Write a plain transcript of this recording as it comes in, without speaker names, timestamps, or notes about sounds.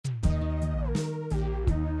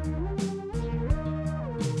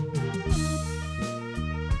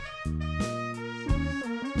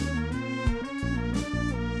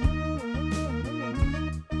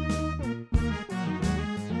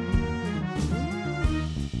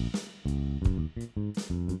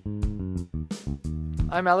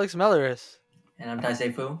I'm Alex Melleris. And I'm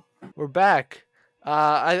Taisei Fu. We're back.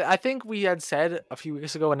 I think we had said a few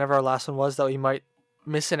weeks ago, whenever our last one was, that we might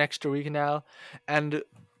miss an extra week now, and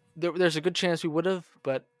there's a good chance we would have,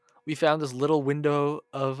 but we found this little window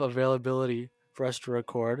of availability for us to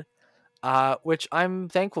record, which I'm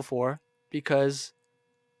thankful for because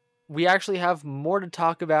we actually have more to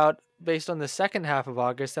talk about based on the second half of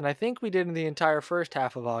August than I think we did in the entire first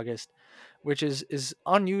half of August, which is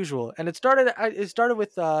unusual. And it started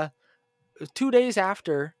with 2 days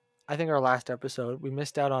after I think our last episode. We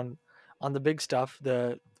missed out on the big stuff.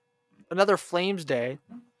 The Another Flames Day,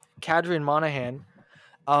 Kadri and Monahan.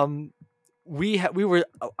 Um, we were.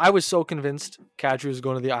 I was so convinced Kadri was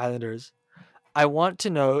going to the Islanders. I want to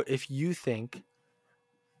know if you think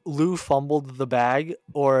Lou fumbled the bag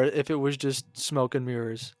or if it was just smoke and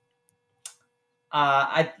mirrors.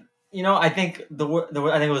 I I think I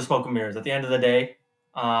think it was smoke and mirrors. At the end of the day,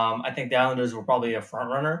 I think the Islanders were probably a front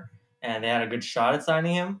runner, and they had a good shot at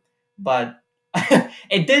signing him. But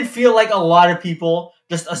it did feel like a lot of people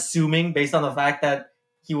just assuming, based on the fact that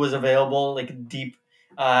he was available like deep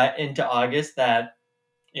into August, that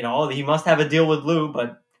he must have a deal with Lou.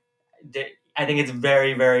 But I think it's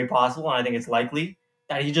very, very possible, and I think it's likely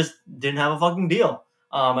that he just didn't have a fucking deal.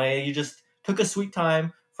 He just took a sweet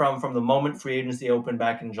time from the moment free agency opened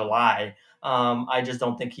back in July. I just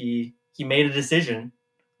don't think he made a decision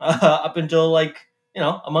up until like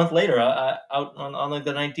a month later, out on like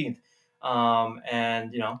the 19th.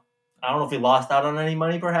 And I don't know if he lost out on any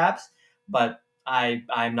money, perhaps, but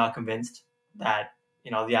I'm not convinced that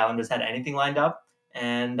the Islanders had anything lined up.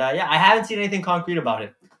 And yeah, I haven't seen anything concrete about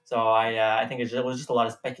it. So I think it was just a lot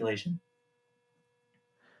of speculation.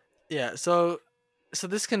 Yeah, so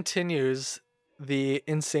this continues the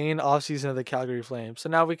insane offseason of the Calgary Flames. So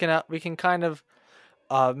now we can kind of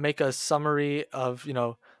make a summary of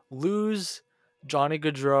lose Johnny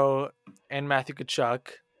Gaudreau and Matthew Kachuk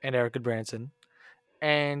and Eric Branson,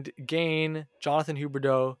 and gain Jonathan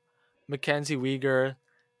Huberdeau, Mackenzie Weegar,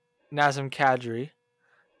 Nazem Kadri.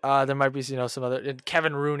 There might be some other, and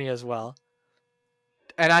Kevin Rooney as well.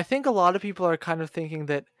 And I think a lot of people are kind of thinking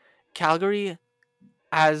that Calgary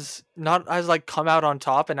has like come out on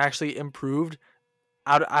top and actually improved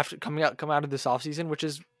out after come out of this offseason, which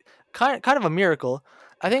is kind of a miracle.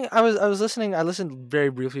 I think I listened very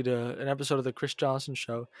briefly to an episode of the Chris Johnson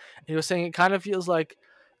show, and he was saying it kind of feels like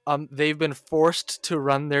they've been forced to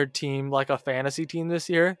run their team like a fantasy team this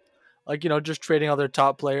year, like just trading all their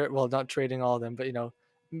top player, well, not trading all of them, but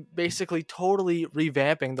basically totally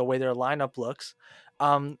revamping the way their lineup looks,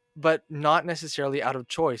 but not necessarily out of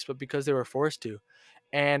choice, but because they were forced to.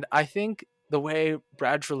 And I think the way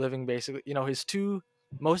Brad Treliving basically, his two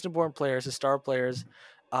most important players, his star players,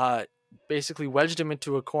 uh, basically wedged him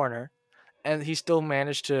into a corner, and he still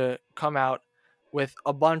managed to come out with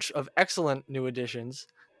a bunch of excellent new additions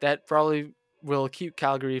that probably will keep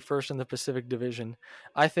Calgary first in the Pacific Division.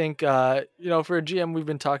 I think, for a GM we've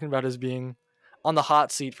been talking about as being on the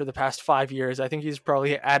hot seat for the past 5 years, I think he's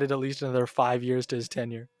probably added at least another 5 years to his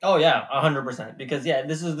tenure. Oh yeah, 100%. Because yeah,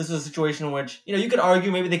 this is a situation in which you could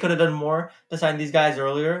argue maybe they could have done more to sign these guys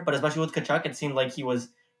earlier, but especially with Kachuk, it seemed like he was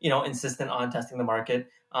insistent on testing the market,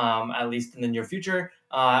 at least in the near future,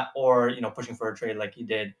 or pushing for a trade like he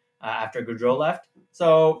did after Goudreau left.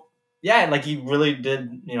 So yeah, like he really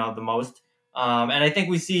did the most, and I think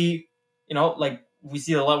we see like we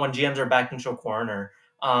see a lot when GMs are backed into a corner.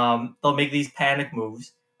 They'll make these panic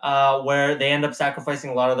moves where they end up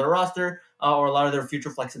sacrificing a lot of their roster or a lot of their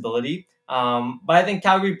future flexibility. But I think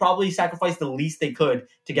Calgary probably sacrificed the least they could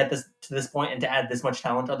to get this to this point and to add this much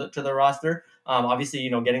talent to their roster. Obviously,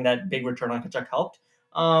 getting that big return on Kachuk helped.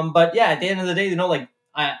 But yeah, at the end of the day,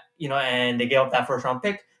 and they gave up that first round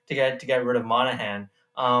pick to get rid of Monahan.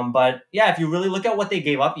 But yeah, if you really look at what they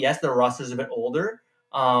gave up, yes, their roster is a bit older.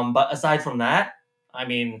 But aside from that, I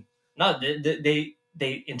mean, no, they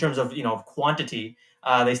in terms of quantity,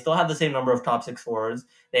 they still have the same number of top six forwards.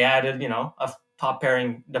 They added a top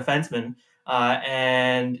pairing defenseman,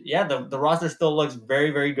 and yeah, the roster still looks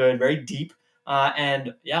very, very good, very deep.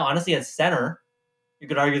 And yeah, honestly, at center, you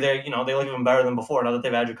could argue they look even better than before now that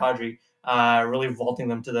they've added Kadri, really vaulting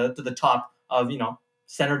them to the top of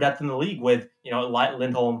center depth in the league with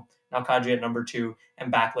Lindholm, now Kadri at number two,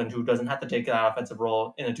 and Backlund, who doesn't have to take that offensive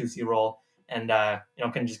role in a 2C role, and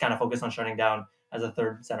can just kind of focus on shutting down as a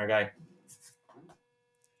third center guy.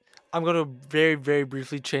 I'm going to very, very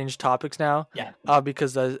briefly change topics now, Yeah.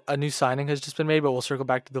 because a new signing has just been made, but we'll circle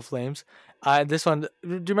back to the Flames. This one, do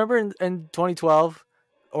you remember in 2012,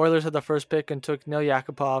 Oilers had the first pick and took Neil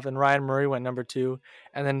Yakupov, and Ryan Murray went number two.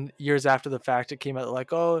 And then years after the fact, it came out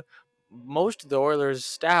like, oh, most of the Oilers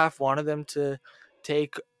staff wanted them to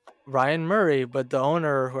take Ryan Murray, but the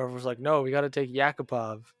owner, whoever, was like, no, we got to take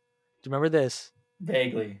Yakupov. Do you remember this?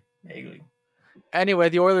 Vaguely, vaguely. Anyway,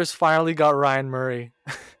 the Oilers finally got Ryan Murray.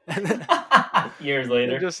 And Years they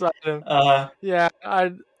later. just signed him. Uh, Yeah,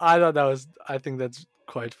 I thought that was, I think that's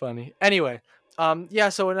quite funny. Anyway, yeah,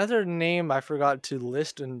 so another name I forgot to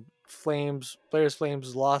list and Flames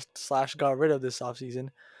lost slash got rid of this offseason,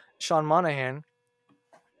 Sean Monahan.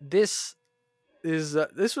 This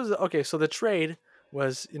this was okay. So the trade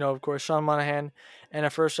was, of course, Sean Monahan and a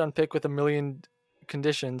first round pick with a million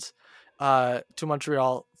conditions, to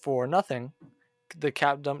Montreal for nothing. The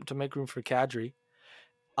cap dump to make room for Kadri.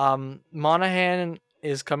 Monahan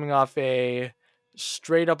is coming off a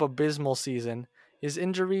straight up abysmal season. His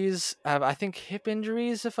injuries have, I think, hip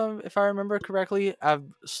injuries, if I remember correctly, have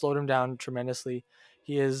slowed him down tremendously.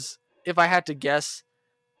 He is, if I had to guess,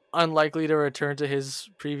 unlikely to return to his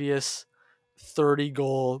previous 30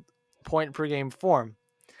 goal point per game form.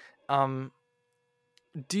 Um,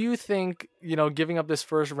 do you think, giving up this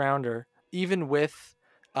first rounder, even with,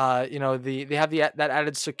 they have that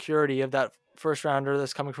added security of that first rounder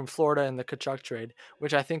that's coming from Florida in the Tkachuk trade,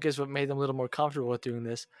 which I think is what made them a little more comfortable with doing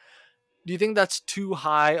this. Do you think that's too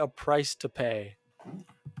high a price to pay?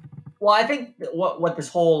 well, I think what this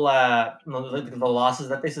whole the losses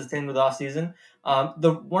that they sustained with the offseason,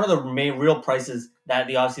 the one of the main real prices that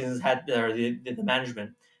the offseason has had, or the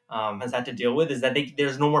management has had to deal with, is that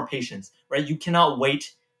there's no more patience, right? You cannot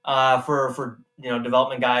wait for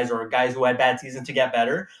development guys or guys who had bad seasons to get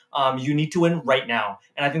better. You need to win right now,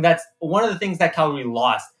 and I think that's one of the things that Calgary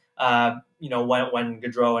lost. When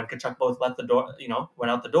Gaudreau and Tkachuk both left the door,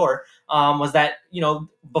 went out the door, was that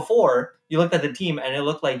before you looked at the team and it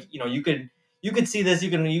looked like you could see this, you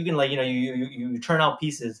can like you turn out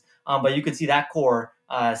pieces, but you could see that core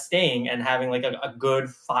staying and having like a good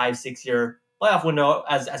 5-6 year playoff window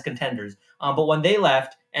as contenders. But when they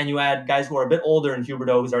left, and you had guys who are a bit older in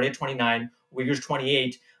Huberdeau, who's already at 29, Uyghur's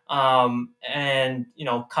 28, and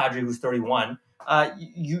Kadri, who's 31.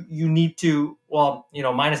 You need to,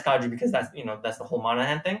 minus Kadri, because that's the whole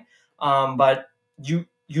Monahan thing. But you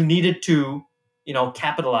needed to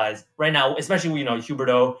capitalize right now, especially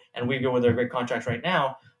Huberdeau and Uyghur with their great contracts right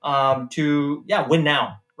now, to win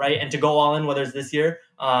now, right, and to go all in, whether it's this year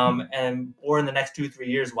and or in the next 2-3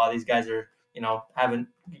 years, while these guys are haven't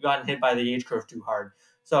gotten hit by the age curve too hard.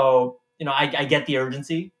 So I get the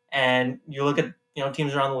urgency, and you look at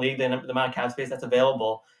teams around the league, the amount of cap space that's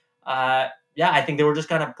available. I think they were just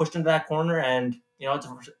kind of pushed into that corner, and it's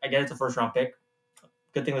a first round pick.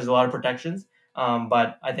 Good thing there's a lot of protections,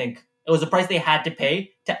 but I think it was a price they had to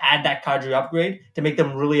pay to add that Kadri upgrade to make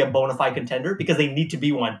them really a bona fide contender, because they need to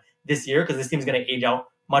be one this year, because this team's going to age out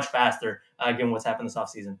much faster given what's happened this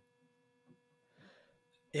offseason.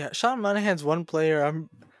 Yeah, Sean Monahan's one player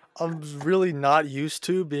I'm really not used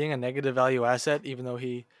to being a negative value asset, even though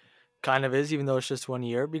he kind of is, even though it's just 1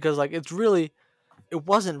 year, because like it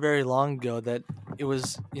wasn't very long ago that it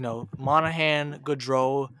was, Monahan,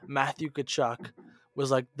 Gaudreau, Matthew Tkachuk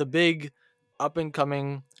was like the big up and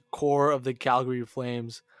coming core of the Calgary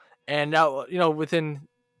Flames. And now, within,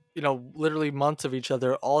 literally months of each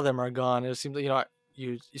other, all of them are gone. It seems like,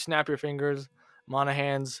 you snap your fingers,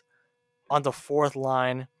 Monahan's on the fourth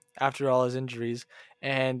line after all his injuries,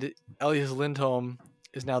 and Elias Lindholm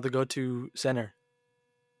is now the go-to center.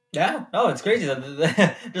 Yeah, no, it's crazy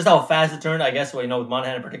just how fast it turned. I guess with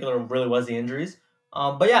Monahan in particular really was the injuries.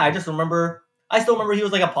 But yeah, I still remember he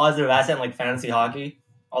was like a positive asset in like fantasy hockey,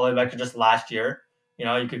 all the way back to just last year.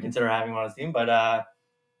 You could consider having him on his team, but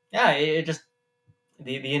it just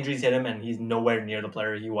the injuries hit him, and he's nowhere near the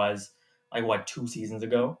player he was like 2 seasons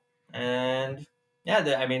ago. And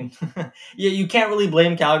I mean, you can't really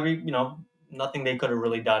blame Calgary. Nothing they could have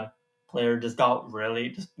really done. Player just got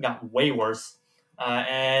way worse.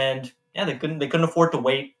 And they couldn't afford to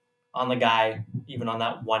wait on the guy, even on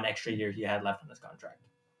that 1 extra year he had left on his contract.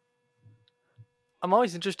 I'm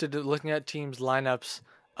always interested in looking at teams' lineups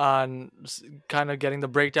on kind of getting the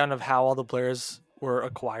breakdown of how all the players were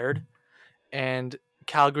acquired. And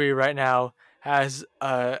Calgary right now has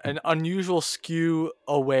an unusual skew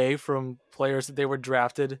away from players that they were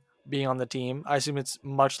drafted being on the team. I assume it's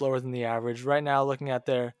much lower than the average. Right now, looking at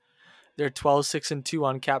their 12-6-2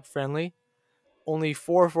 on cap friendly, only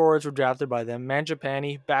 4 forwards were drafted by them: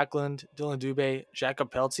 Mangiapane, Backlund, Dylan Dubé,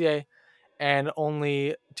 Jakob Peltier, and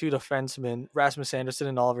only 2 defensemen, Rasmus Anderson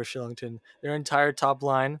and Oliver Shillington. Their entire top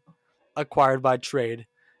line acquired by trade,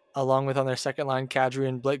 along with on their second line, Kadri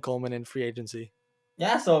and Blake Coleman in free agency.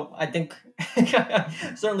 Yeah, so I think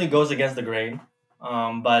certainly goes against the grain.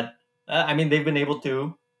 But I mean, they've been able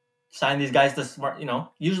to sign these guys to smart.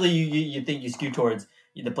 Usually you think you skew towards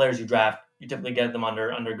the players you draft you typically get them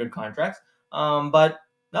under good contracts. But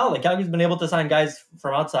no, like Calgary's been able to sign guys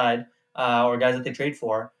from outside or guys that they trade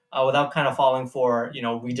for without kind of falling for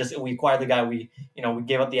we acquired the guy, we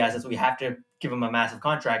gave up the assets, we have to give him a massive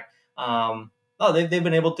contract. No, they've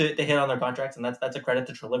been able to hit on their contracts, and that's a credit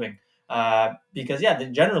to Treliving. Because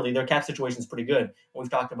generally their cap situation is pretty good. We've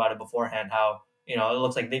talked about it beforehand. How it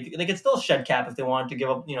looks like they could still shed cap if they wanted to give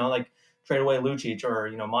up like trade away Lucic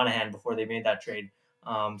or Monahan before they made that trade.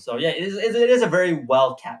 So yeah, it is a very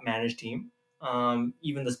well cap managed team.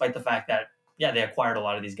 Even despite the fact that they acquired a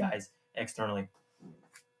lot of these guys externally.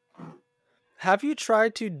 Have you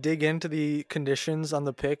tried to dig into the conditions on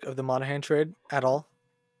the pick of the Monahan trade at all?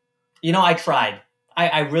 I tried.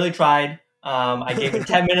 I really tried. I gave it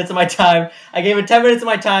 10 minutes of my time.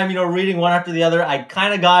 Reading one after the other. I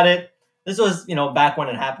kind of got it. This was, back when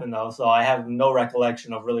it happened, though, so I have no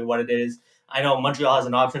recollection of really what it is. I know Montreal has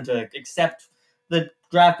an option to accept the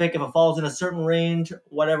draft pick if it falls in a certain range,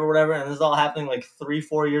 whatever, and this is all happening like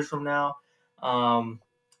 3-4 years from now.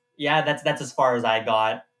 That's as far as I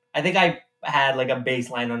got. I think I had like a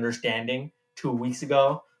baseline understanding 2 weeks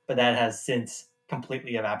ago, but that has since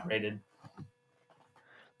completely evaporated.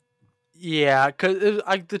 Yeah, because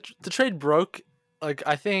the trade broke, like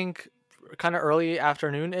I think, kind of early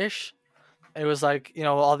afternoon ish. It was like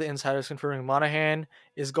all the insiders confirming Monahan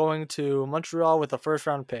is going to Montreal with a first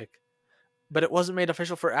round pick, but it wasn't made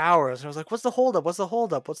official for hours. And I was like, "What's the holdup? What's the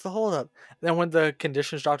holdup? What's the holdup?" And then when the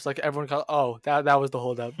conditions dropped, like everyone called, "Oh, that was the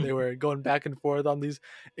holdup." They were going back and forth on these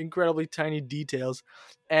incredibly tiny details,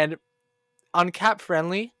 and on Cap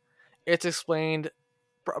Friendly, it's explained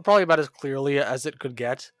probably about as clearly as it could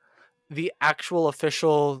get. The actual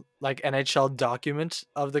official like NHL document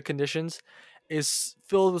of the conditions is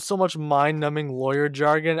filled with so much mind-numbing lawyer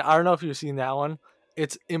jargon. I don't know if you've seen that one.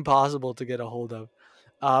 It's impossible to get a hold of.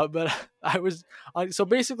 But I was so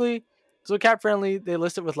basically, so Cap Friendly, they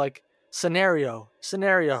list it with like scenario,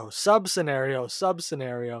 sub scenario,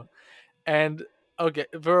 and okay,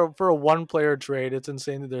 for a one player trade, it's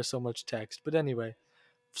insane that there's so much text. But anyway,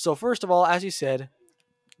 so first of all, as you said,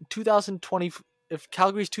 2020, if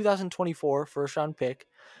Calgary's 2024 first round pick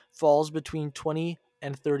falls between 20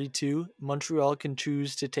 and 32, Montreal can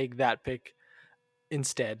choose to take that pick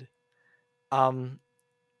instead.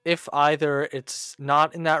 If either it's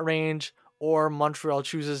not in that range or Montreal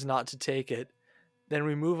chooses not to take it, then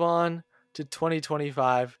we move on to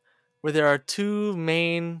 2025, where there are two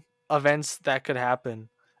main events that could happen.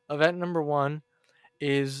 Event number one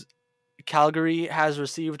is Calgary has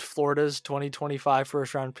received Florida's 2025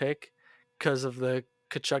 first round pick because of the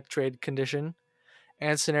Tkachuk trade condition.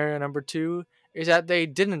 And scenario number two is that they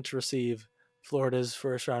didn't receive Florida's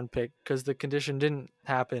first round pick because the condition didn't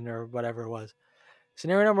happen or whatever it was.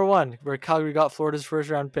 Scenario number one, where Calgary got Florida's first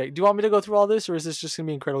round pick. Do you want me to go through all this, or is this just going to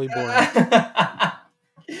be incredibly boring?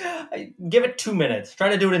 Give it 2 minutes. Try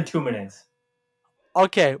to do it in 2 minutes.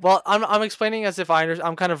 Okay, well, I'm explaining as if I understand.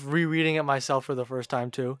 I'm kind of rereading it myself for the first time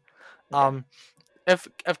too. Okay.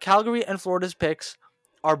 If Calgary and Florida's picks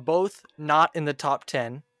are both not in the top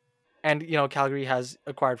 10, and Calgary has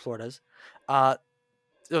acquired Florida's,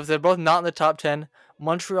 if they're both not in the top 10,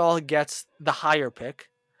 Montreal gets the higher pick.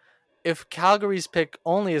 If Calgary's pick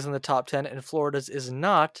only is in the top 10 and Florida's is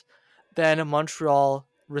not, then Montreal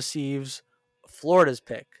receives Florida's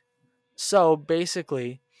pick. So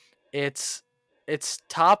basically, it's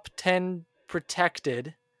top 10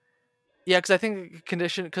 protected. Yeah, because I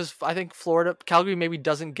think Calgary maybe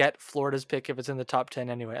doesn't get Florida's pick if it's in the top 10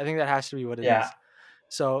 anyway. I think that has to be what it is.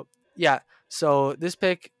 So this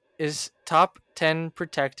pick is top 10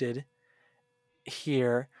 protected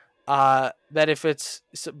here. That if it's,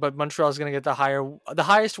 but Montreal is going to get the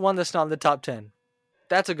highest one that's not in the top 10.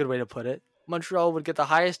 That's a good way to put it. Montreal would get the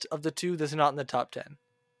highest of the two that's not in the top 10.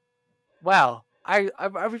 Wow, I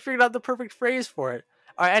figured out the perfect phrase for it.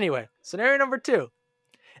 All right, anyway, scenario number two.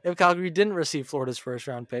 If Calgary didn't receive Florida's first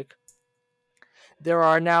round pick, there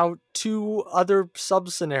are now two other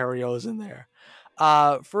sub-scenarios in there.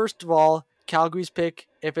 First of all, Calgary's pick,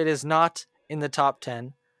 if it is not in the top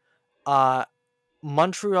 10,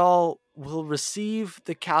 Montreal will receive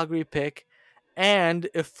the Calgary pick, and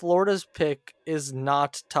if Florida's pick is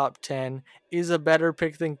not top 10, is a better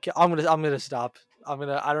pick than I'm gonna stop. I don't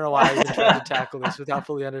know why I even tried to tackle this without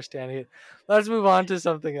fully understanding it. Let's move on to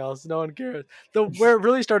something else. No one cares. Where it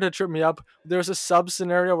really started to trip me up, there's a sub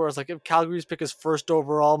scenario where it's like if Calgary's pick is first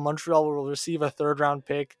overall, Montreal will receive a third round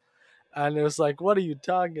pick, and it was like, what are you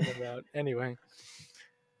talking about? Anyway.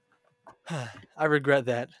 I regret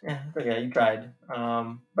that. Yeah, okay, you tried.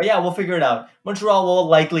 But yeah, we'll figure it out. Montreal will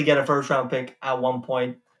likely get a first round pick at one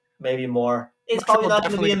point, maybe more. It's probably not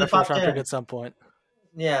going to be in the top 10 at some point.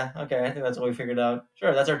 Yeah, okay. I think that's what we figured out.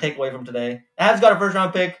 Sure, that's our takeaway from today. The Habs got a first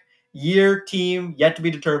round pick, year, team, yet to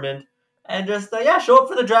be determined. And just, yeah, show up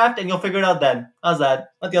for the draft and you'll figure it out then. How's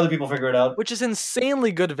that? Let the other people figure it out. Which is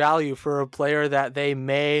insanely good value for a player that they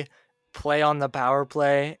may play on the power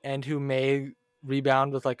play and who may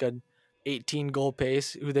rebound with like a 18 goal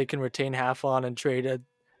pace, who they can retain half on and trade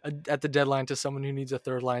at the deadline to someone who needs a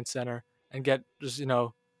third line center and get just,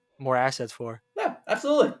 more assets for. Yeah,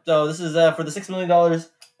 absolutely. So this is for the $6 million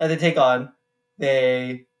that they take on.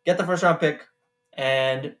 They get the first round pick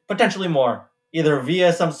and potentially more, either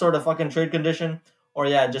via some sort of fucking trade condition or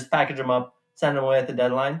yeah, just package them up, send them away at the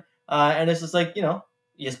deadline. And it's just like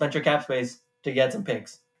you spent your cap space to get some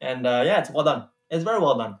picks, and yeah, it's well done. It's very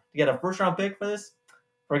well done to get a first round pick for this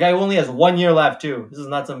for a guy who only has 1 year left too. This is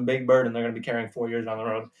not some big burden they're going to be carrying 4 years down the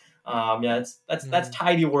road. Yeah, that's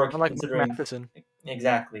tidy work Unlike Mike considering Matheson.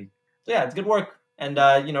 exactly. So yeah, it's good work, and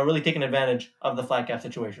really taking advantage of the flat cap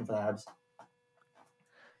situation for the Habs.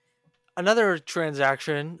 Another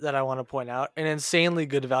transaction that I want to point out, an insanely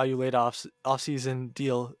good value late offseason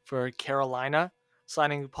deal for Carolina,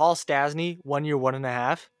 signing Paul Stastny, 1 year,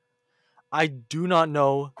 1.5. I do not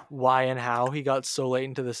know why and how he got so late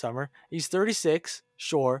into the summer. He's 36,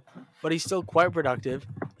 sure, but he's still quite productive.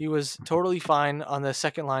 He was totally fine on the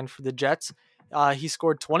second line for the Jets. He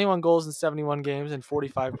scored 21 goals in 71 games and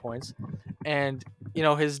 45 points. And,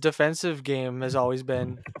 his defensive game has always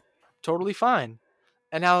been totally fine.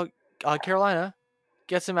 And now Carolina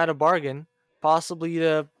gets him at a bargain, possibly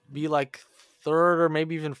to be like third or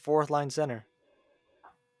maybe even fourth line center.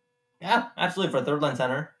 Yeah, absolutely. For a third line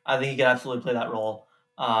center, I think he could absolutely play that role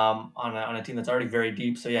on a team that's already very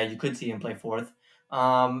deep. So yeah, you could see him play fourth.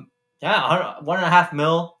 Yeah, 1.5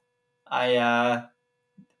 mil. I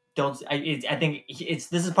don't. I think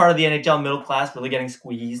this is part of the NHL middle class really getting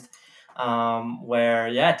squeezed. Where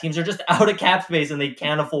yeah, teams are just out of cap space and they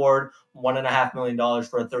can't afford $1.5 million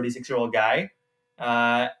for a 36-year-old guy.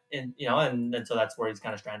 And so that's where he's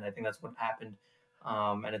kind of stranded. I think that's what happened.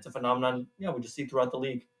 And it's a phenomenon. Yeah, we just see throughout the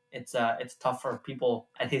league. It's tough for people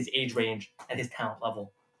at his age range, at his talent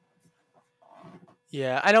level.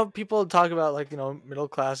 Yeah, I know people talk about like middle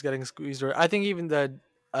class getting squeezed, or I think even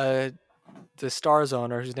the Stars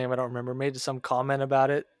owner, whose name I don't remember, made some comment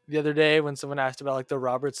about it the other day when someone asked about like the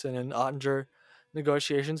Robertson and Ottinger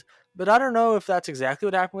negotiations. But I don't know if that's exactly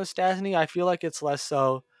what happened with Stastny. I feel like it's less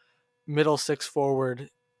so middle six forward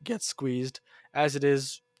gets squeezed as it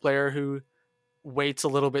is player who waits a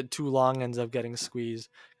little bit too long ends up getting squeezed,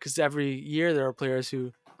 because every year there are players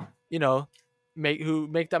who you know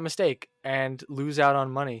make that mistake and lose out on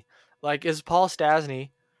money. Like, is Paul Stastny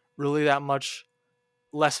really that much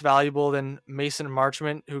less valuable than Mason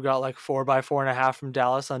Marchment, who got like 4 by 4.5 from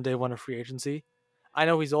Dallas on day one of free agency? I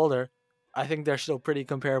know he's older. I think they're still pretty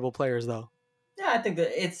comparable players, though. Yeah, I think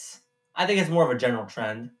it's more of a general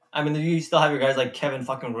trend. I mean, you still have your guys like Kevin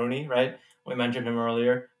fucking Rooney, right? We mentioned him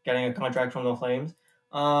earlier, getting a contract from the Flames.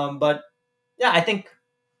 But yeah, I think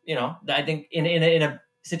in a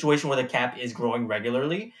situation where the cap is growing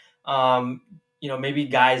regularly, maybe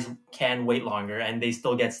guys can wait longer and they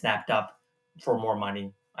still get snapped up for more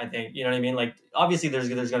money. I think you know what I mean. Like obviously, there's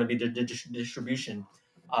going to be the distribution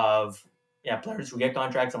of players who get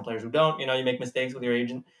contracts and players who don't. You make mistakes with your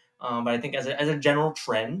agent. But I think as a general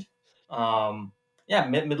trend,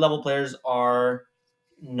 mid level players are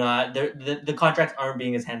not the contracts aren't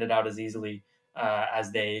being as handed out as easily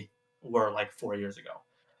as they were like 4 years ago.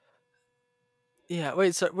 Yeah,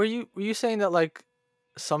 wait, so were you saying that like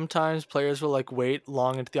sometimes players will like wait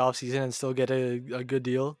long into the offseason and still get a good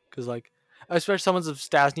deal? Because like, especially someone's of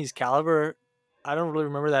Stasny's caliber, I don't really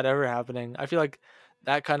remember that ever happening. I feel like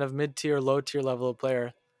that kind of mid tier, low tier level of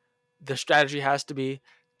player, the strategy has to be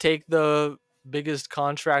take the biggest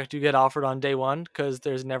contract you get offered on day one, because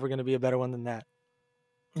there's never going to be a better one than that.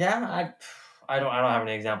 Yeah, I don't have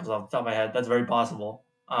any examples off the top of my head. That's very possible.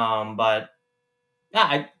 But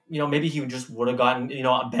yeah, maybe he just would have gotten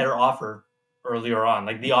a better offer earlier on.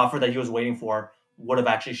 Like the offer that he was waiting for would have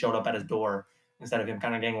actually showed up at his door instead of him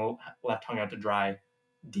kind of getting left hung out to dry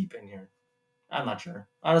deep in here. I'm not sure.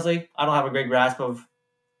 Honestly, I don't have a great grasp of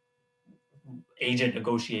agent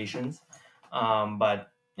negotiations. But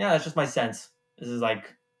yeah, that's just my sense. This is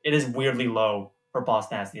like it is weirdly low for Paul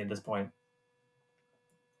Stastny at this point.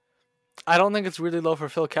 I don't think it's really low for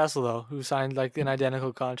Phil Kessel though, who signed like an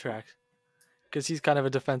identical contract, because he's kind of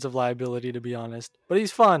a defensive liability, to be honest. But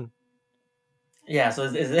he's fun. Yeah. So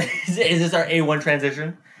is this our A1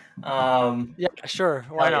 transition? Yeah, sure.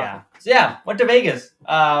 Why not? Yeah. So yeah, went to Vegas.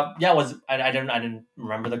 I didn't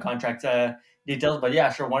remember the contract details, but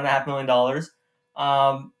yeah, sure, $1.5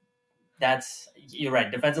 million. That's you're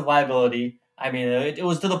right. Defensive liability. I mean, it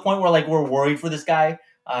was to the point where like we're worried for this guy.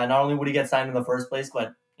 Not only would he get signed in the first place,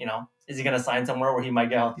 but is he going to sign somewhere where he might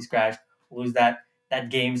get healthy scratch, lose that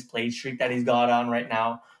games played streak that he's got on right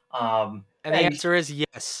now? And the answer is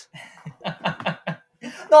yes.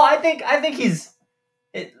 No, I think he's.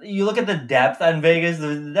 You look at the depth on Vegas.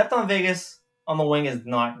 The depth on Vegas on the wing is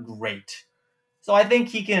not great. So I think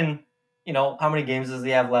he can. How many games does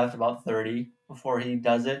he have left? About 30 before he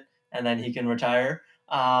does it, and then he can retire.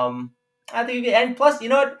 I think, and plus, you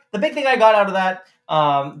know what? The big thing I got out of that,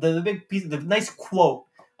 the big piece, the nice quote,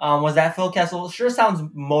 was that Phil Kessel sure sounds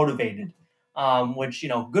motivated, which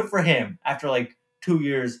good for him after like 2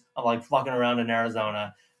 years of like fucking around in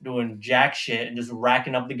Arizona, doing jack shit and just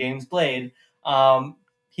racking up the games played.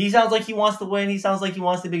 He sounds like he wants to win. He sounds like he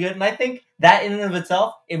wants to be good, and I think that in and of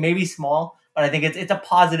itself, it may be small, but I think it's a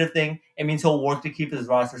positive thing. It means he'll work to keep his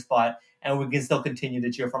roster spot, and we can still continue to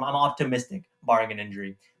cheer for him. I'm optimistic, barring an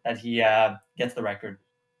injury, that he gets the record.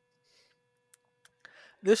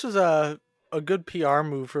 This was a good PR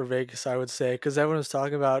move for Vegas, I would say, because everyone was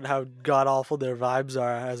talking about how god awful their vibes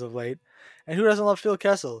are as of late, and who doesn't love Phil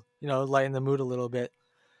Kessel? Lighten the mood a little bit.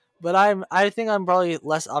 But I think I'm probably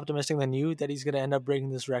less optimistic than you that he's going to end up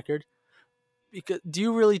breaking this record. Because do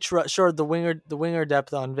you really trust? Sure, the winger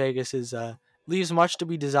depth on Vegas is leaves much to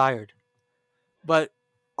be desired. But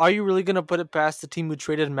are you really going to put it past the team who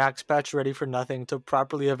traded Max Pacioretty for nothing to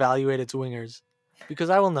properly evaluate its wingers?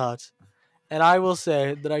 Because I will not. And I will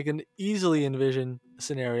say that I can easily envision a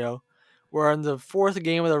scenario where in the fourth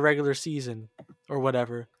game of the regular season, or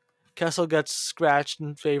whatever, Kessel gets scratched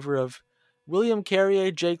in favor of William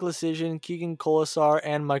Carrier, Jake Lecision, Keegan Colasar,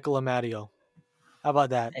 and Michael Amadio. How about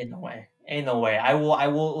that? Ain't no way. Ain't no way. I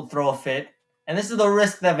will throw a fit. And this is the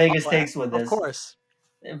risk that Vegas takes with this. Of course.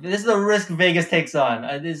 This is the risk Vegas takes on.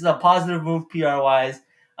 This is a positive move PR-wise.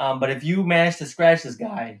 But if you manage to scratch this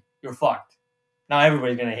guy, you're fucked. Now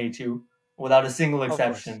everybody's going to hate you without a single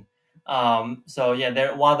exception. So yeah,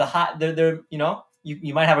 they're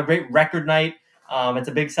you might have a great record night. It's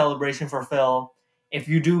a big celebration for Phil. If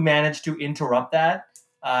you do manage to interrupt that,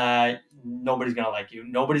 nobody's gonna like you.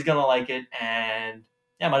 Nobody's gonna like it, and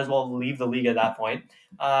might as well leave the league at that point.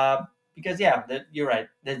 Because you're right.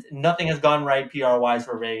 Nothing has gone right PR wise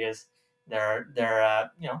for Vegas. They're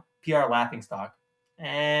PR laughing stock,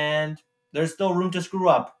 and there's still room to screw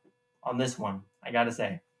up on this one. I gotta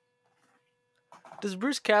say. Does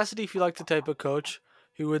Bruce Cassidy feel like the type of coach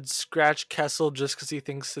who would scratch Kessel just because he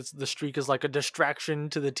thinks the streak is like a distraction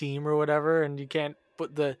to the team or whatever, and you can't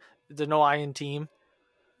put the no I in team?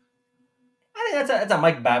 I think that's a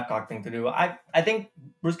Mike Babcock thing to do. I think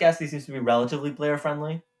Bruce Cassidy seems to be relatively player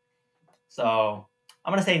friendly, so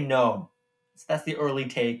I'm gonna say no. That's the early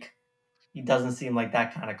take. He doesn't seem like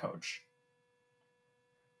that kind of coach.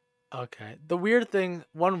 Okay.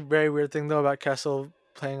 One very weird thing though about Kessel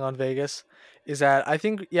playing on Vegas is that I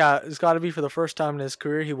think it's got to be for the first time in his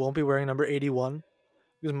career he won't be wearing number 81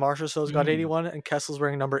 because Marchessault's got 81 and Kessel's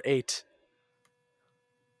wearing number 8.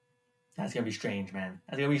 That's gonna be strange, man.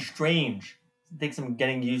 That's gonna be strange. Take some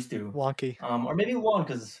getting used to. Wonky. Or maybe one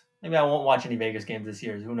because maybe I won't watch any Vegas games this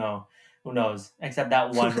year. Who knows? Except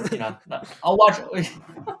that one. I'll watch.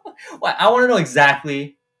 Well, I want to know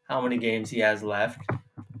exactly how many games he has left.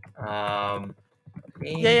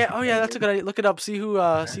 Yeah. Oh, yeah. That's a good idea. Look it up. See who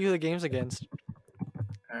the game's against.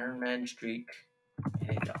 Ironman streak.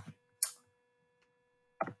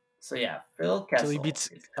 So yeah, Phil Kessel. So he beats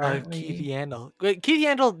Keith Yandle. Wait, Keith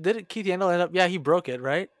Yandle end up? Yeah, he broke it,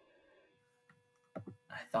 right?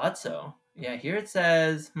 I thought so. Yeah, here it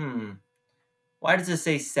says. Why does it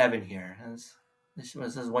say 7 here? This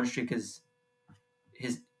says one streak is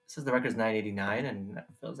his. It says the record is 989 and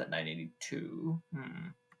Phil's at 982.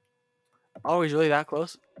 Oh, he's really that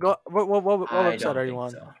close? Go. What website are you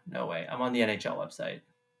on? So. No way. I'm on the NHL website.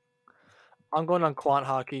 I'm going on Quant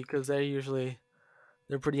Hockey because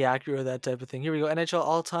they're pretty accurate with that type of thing. Here we go. NHL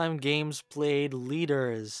all-time games played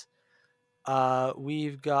leaders.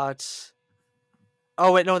 We've got.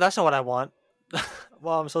 Oh wait, no, that's not what I want.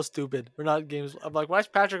 Well, I'm so stupid. We're not games. I'm like, why is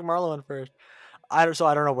Patrick Marleau in first? I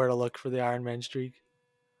don't know where to look for the Iron Man streak.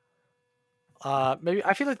 Maybe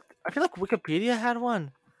I feel like Wikipedia had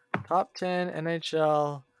one. Top 10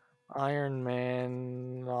 NHL Iron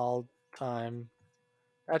Man all time.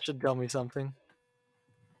 That should tell me something.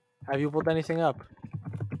 Have you pulled anything up?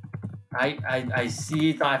 I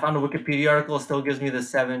see. I found a Wikipedia article. Still gives me the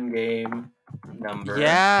 7-game number.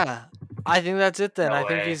 Yeah, I think that's it then. No I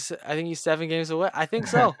way. think he's 7 games away. I think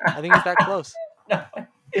so. I think he's that close. No.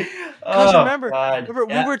 Because remember, yeah.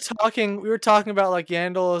 we were talking about like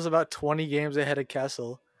Yandle is about 20 games ahead of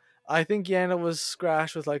Kessel. I think Yandle was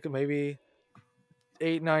scratched with like maybe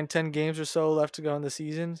 8, 9, 10 games or so left to go in the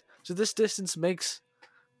season. So this distance makes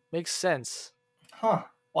sense. Huh.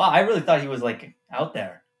 Wow, I really thought he was like out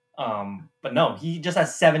there. But no, he just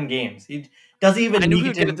has 7 games. He doesn't even I knew he need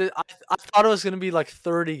would get to. it. I thought it was going to be like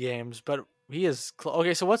 30 games, but he is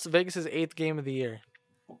okay. So what's Vegas's 8th game of the year?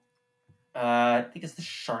 I think it's the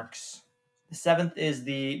Sharks. The 7th is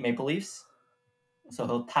the Maple Leafs. So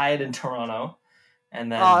he'll tie it in Toronto,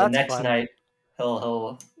 and then Oh, the that's next fun. night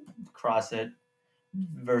he'll cross it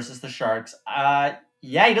versus the Sharks.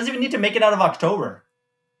 Yeah, he doesn't even need to make it out of October.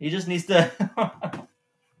 He just needs to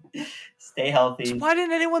stay So healthy why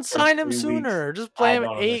didn't anyone for sign him 3 weeks. sooner? Just play I him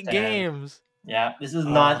don't 8 understand. games. Yeah, this is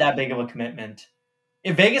not Uh, that big of a commitment.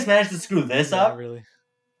 If Vegas managed to screw this yeah, up, really.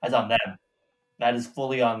 that's on them. That is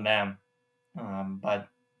fully on them. But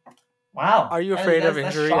wow, Are you afraid of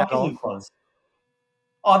that's injury at shockingly all? close.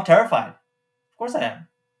 Oh, I'm terrified. Of course I am.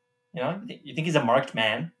 You know, you think he's a marked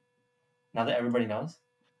man now that everybody knows?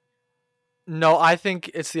 No, I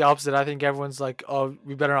think it's the opposite. I think everyone's like, "Oh,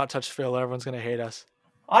 we better not touch Phil. Everyone's gonna hate us."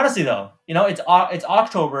 Honestly, though, you know, it's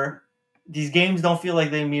October. These games don't feel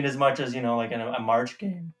like they mean as much as like a March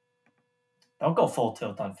game. Don't go full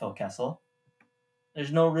tilt on Phil Kessel.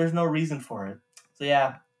 There's no reason for it. So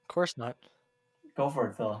yeah, Of course not. go for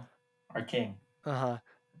it, Phil, our king. Uh huh.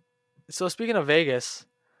 So speaking of Vegas,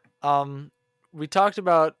 um, we talked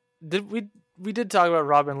about we did talk about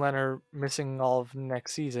Robin Leonard missing all of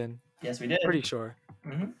next season. Yes, we did. Pretty sure.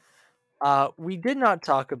 Hmm. We did not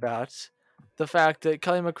talk about the fact that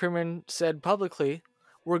Kelly McCrimmon said publicly,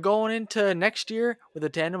 "We're going into next year with a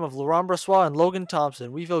tandem of Laurent Brossoit and Logan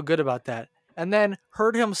Thompson. We feel good about that." And then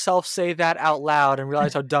heard himself say that out loud and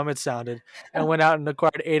realized how dumb it sounded, and went out and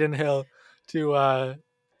acquired Aiden Hill to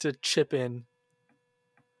chip in.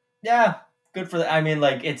 Yeah, good for the. I mean,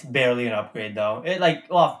 like it's barely an upgrade though.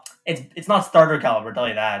 It's not starter caliber. I'll tell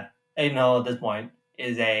you that. Aiden Hill at this point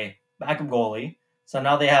is a backup goalie. So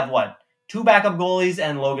now they have what 2 backup goalies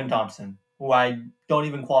and Logan Thompson, who I don't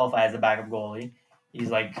even qualify as a backup goalie. He's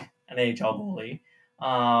like an AHL goalie.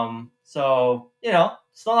 So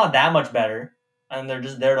still not that much better, and they're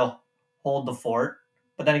just there to hold the fort.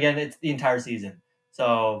 But then again, it's the entire season.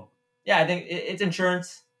 So yeah, I think it's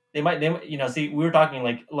insurance. See, we were talking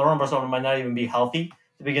like Laurent Brossoit might not even be healthy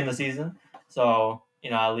to begin the season. So,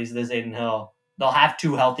 at least this Aiden Hill, they'll have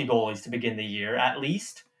 2 healthy goalies to begin the year at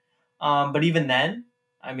least. But even then,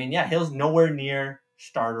 I mean, yeah, Hill's nowhere near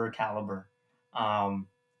starter caliber. I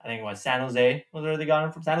think San Jose was where they got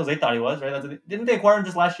him from. San Jose thought he was, right? Didn't they acquire him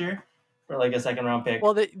just last year for like a 2nd-round pick?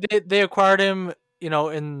 Well, they acquired him,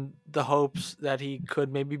 in the hopes that he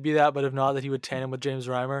could maybe be that, but if not, that he would tandem with James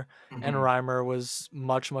Reimer, and Mhm. Reimer was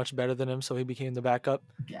much, much better than him, so he became the backup.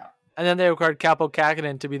 Yeah. And then they acquired Capo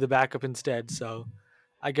Kakinen to be the backup instead, so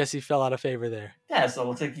I guess he fell out of favor there. Yeah, so it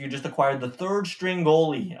looks like you just acquired the 3rd-string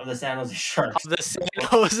goalie of the San Jose Sharks. Of the San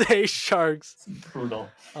Jose Sharks. It's brutal.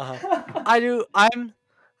 I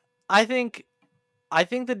think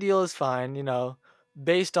the deal is fine,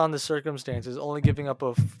 based on the circumstances, only giving up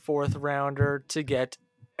a 4th rounder to get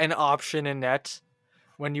an option in net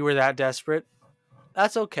when you were that desperate.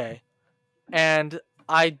 That's okay. And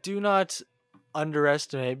I do not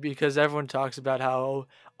underestimate, because everyone talks about how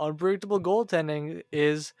unpredictable goaltending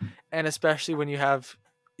is, and especially when you have,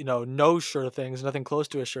 no sure things, nothing close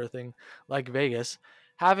to a sure thing like Vegas,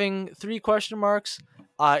 having 3 question marks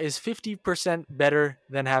is 50% better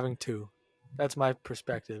than having 2. That's my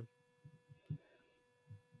perspective.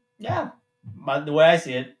 Yeah, but the way I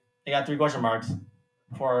see it, they got 3 question marks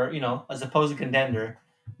for a supposed contender.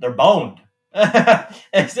 They're boned. I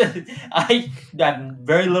have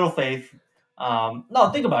very little faith. No,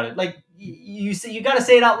 think about it. Like you got to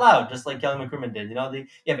say it out loud, just like Kelly McCrimmon did. You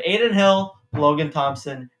have Aiden Hill, Logan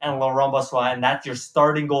Thompson, and Laurent Brossoit, and that's your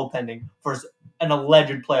starting goaltending for an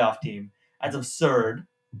alleged playoff team. That's absurd.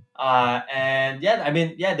 And yeah, I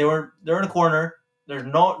mean, yeah, they're in a corner. There's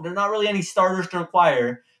not really any starters to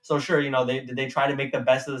acquire. So sure, they try to make the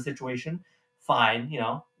best of the situation. Fine,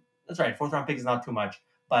 that's right. 4th-round pick is not too much,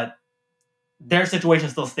 but their situation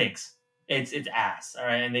still stinks. It's ass, all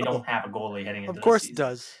right, and they don't have a goalie heading into Of the course it season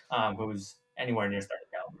does. who's anywhere near starting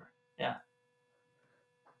caliber. Yeah.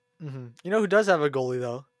 You know who does have a goalie,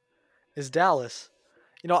 though? Is Dallas.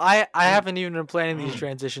 I haven't even been planning these Mm.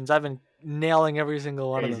 transitions. I've been nailing every single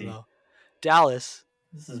one of them, Crazy. though. Dallas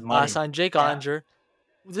This is money. signed Jake Yeah. Ottinger.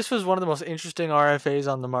 This was one of the most interesting RFAs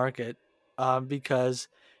on the market, because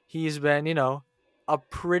he's been, a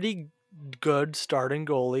pretty good starting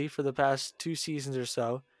goalie for the past 2 seasons or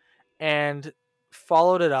so, and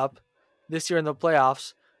followed it up this year in the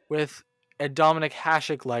playoffs with a Dominic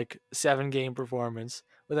Hasek-like 7-game performance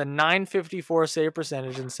with a 954 save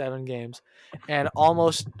percentage in 7 games, and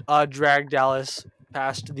almost dragged Dallas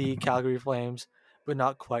past the Calgary Flames, but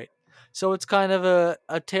not quite. So it's kind of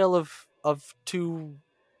a tale of two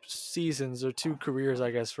seasons or two careers,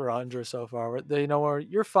 I guess, for Andre so far. Where they know where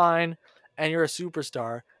you're fine and you're a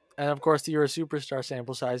superstar, and of course the you're a superstar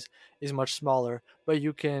sample size is much smaller, but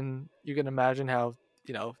you can imagine how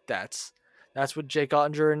that's what Jake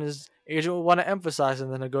Ottinger and his agent would want to emphasize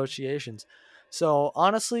in the negotiations. So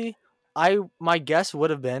honestly, I my guess would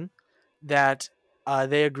have been that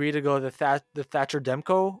they agreed to go the Thatcher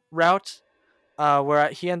Demko route, where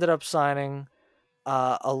he ended up signing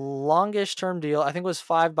a longish term deal. I think it was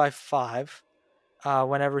 5 by 5.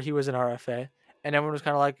 Whenever he was in RFA, and everyone was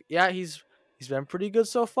kind of like, yeah, he's been pretty good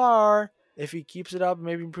so far. If he keeps it up,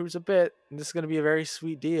 maybe improves a bit, this is going to be a very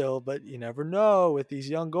sweet deal. But you never know with these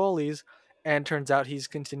young goalies. And turns out he's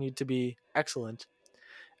continued to be excellent.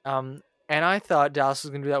 And I thought Dallas was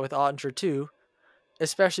going to do that with Ottinger too,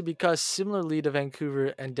 especially because similarly to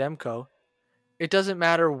Vancouver and Demko, it doesn't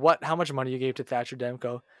matter how much money you gave to Thatcher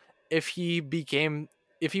Demko. If he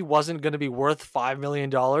wasn't going to be worth $5 million,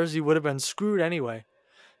 he would have been screwed anyway.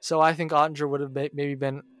 So I think Ottinger would have maybe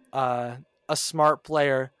been a smart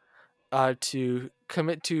player to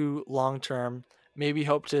commit to long term, maybe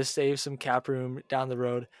hope to save some cap room down the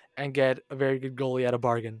road and get a very good goalie at a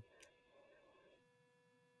bargain.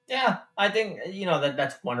 Yeah, I think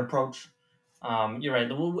that's one approach. You're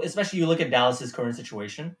right, especially you look at Dallas's current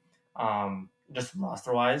situation. Just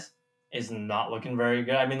roster wise, is not looking very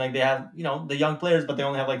good. I mean, like they have the young players, but they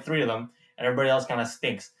only have like 3 of them, and everybody else kind of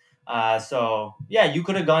stinks. So yeah, you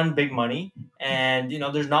could have gone big money, and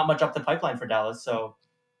there's not much up the pipeline for Dallas. So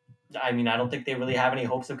I mean, I don't think they really have any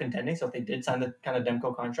hopes of contending. So if they did sign the kind of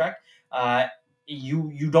Demko contract,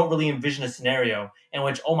 you don't really envision a scenario in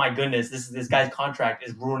which, oh my goodness, this guy's contract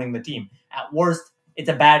is ruining the team. At worst, it's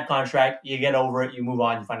a bad contract. You get over it, you move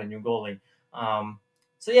on, you find a new goalie.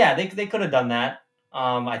 So yeah, they could have done that.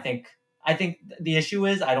 I think the issue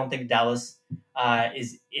is I don't think Dallas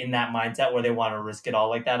is in that mindset where they want to risk it all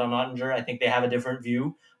like that on Ottinger. I think they have a different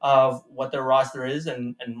view of what their roster is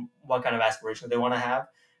and what kind of aspirations they want to have.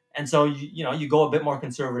 And so you go a bit more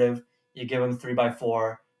conservative. You give them 3 by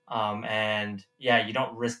 4, and yeah, you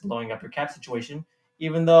don't risk blowing up your cap situation.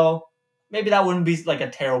 Even though maybe that wouldn't be like a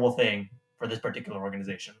terrible thing for this particular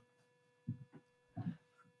organization.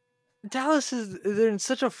 Dallas they're in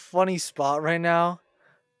such a funny spot right now,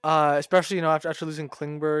 especially after losing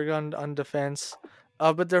Klingberg on defense,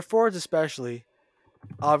 but their forwards especially.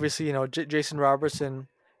 Obviously, Jason Robertson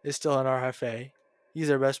is still in RFA. He's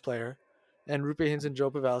their best player. And Rupe Hintz and Joe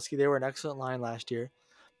Pavelski, they were an excellent line last year.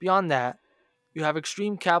 Beyond that, you have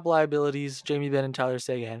extreme cap liabilities, Jamie Benn and Tyler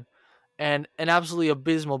Seguin, and an absolutely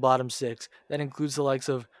abysmal bottom 6 that includes the likes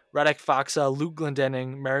of Radek Faksa, Luke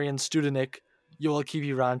Glendening, Marian Studenik, Yoel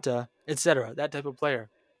Kiviranta, etc., that type of player.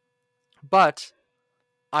 But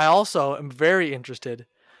I also am very interested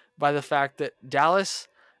by the fact that Dallas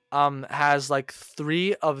has like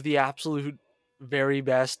 3 of the absolute very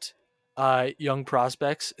best young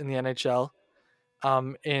prospects in the NHL.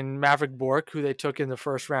 In Maverick Bourque, who they took in the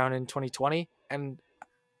first round in 2020 and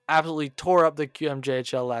absolutely tore up the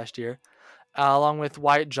QMJHL last year, along with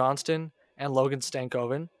Wyatt Johnston and Logan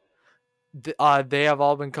Stankoven. They have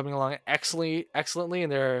all been coming along excellently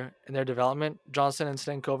in their development. Johnston and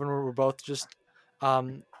Stankoven were both just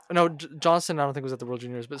no, Johnston I don't think was at the World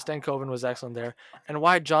Juniors, but Stankoven was excellent there. And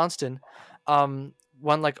Wyatt Johnston won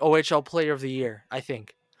like OHL Player of the Year, I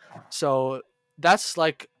think. So that's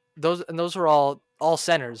like those are all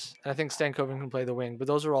centers. And I think Stankoven can play the wing, but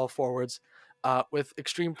those are all forwards with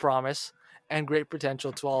extreme promise and great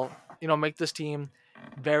potential to all make this team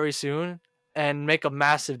very soon and make a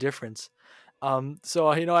massive difference. So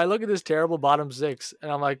I look at this terrible bottom 6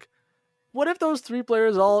 and I'm like, what if those 3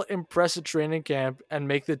 players all impress at training camp and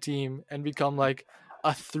make the team and become like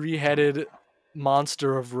a 3-headed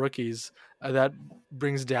monster of rookies that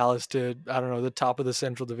brings Dallas to, I don't know, the top of the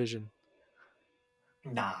Central Division?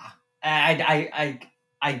 Nah, I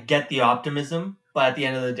get the optimism, but at the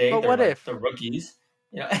end of the day, But they're what like if? the rookies.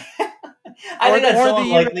 Or, I think that's or so the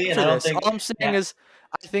year unlikely, and after I don't this. think. All I'm saying Yeah, is,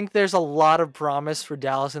 I think there's a lot of promise for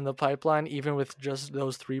Dallas in the pipeline, even with just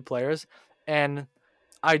those 3 players. And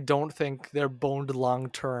I don't think they're boned long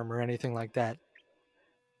term or anything like that.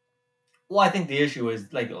 well, I think the issue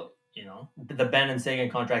is like the Ben and Sagan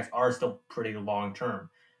contracts are still pretty long term.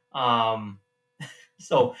 Um,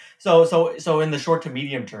 so in the short to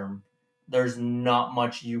medium term, there's not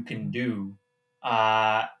much you can do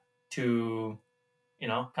to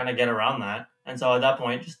kind of get around that. And so at that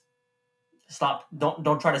point, just stop.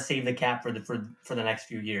 Don't try to save the cap for the next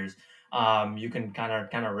few years. you can kind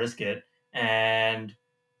of risk it. And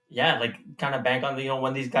yeah, like kind of bank on the,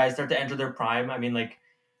 when these guys start to enter their prime. I mean, like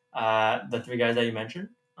the three guys that you mentioned.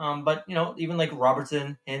 But even like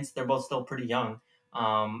Robertson, Hintz, they're both still pretty young.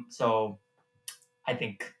 So I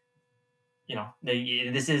think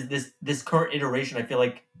this current iteration. I feel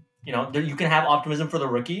like you can have optimism for the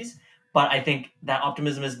rookies, but I think that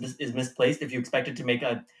optimism is misplaced if you expect it to make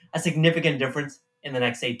a significant difference in the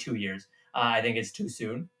next, say, 2 years. I think it's too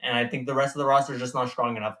soon, and I think the rest of the roster is just not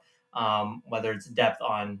strong enough, whether it's depth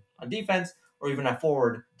on defense or even at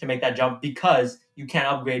forward, to make that jump, because you can't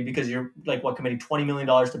upgrade because you're like committing $20 million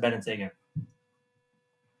to Ben and Sagan.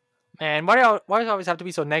 Man, why does it always have to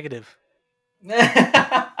be so negative?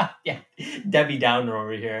 Yeah, Debbie Downer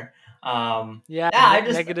over here. Yeah, I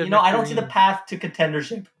just negative I don't see the nectarine. path to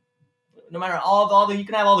contendership. No matter all the you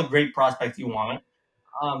can have all the great prospects you want.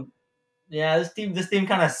 Um, yeah, this team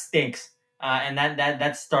kind of stinks, and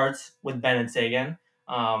that starts with Ben and Sagan.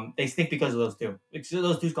 They stink because of those two. Because of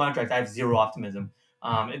those two contracts, I have zero optimism.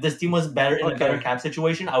 If this team was better in a better Okay. cap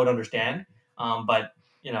situation, I would understand. But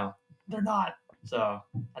they're not. So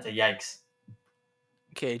that's a yikes.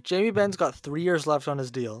 Okay, Jamie Ben's got 3 years left on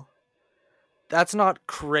his deal. That's not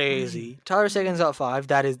crazy. Tyler Sagan's got 5.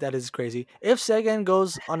 That is crazy. If Sagan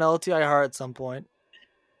goes on LTIR at some point,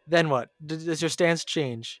 then what? Does your stance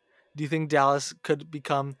change? Do you think Dallas could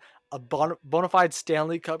become a bona fide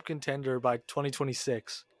Stanley Cup contender by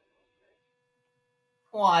 2026?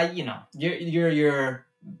 Well, you're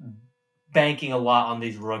banking a lot on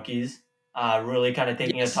these rookies, really kind of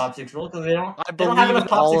taking a Yes. top six role, because I they don't have believe in enough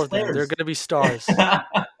top all six of them. They're players. going to be stars.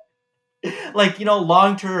 Like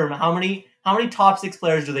long term, how many top six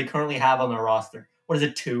players do they currently have on their roster? What is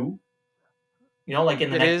it, two? Like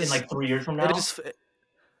It in is like 3 years from it now. is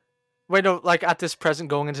wait, no, like at this present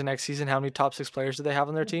going into next season, how many top 6 players do they have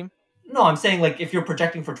on their team? No, I'm saying, like, if you're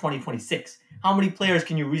projecting for 2026, how many players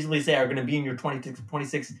can you reasonably say are going to be in your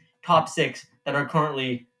 2026 top six that are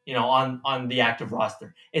currently on the active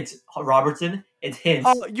roster? It's Robertson, it's Oh,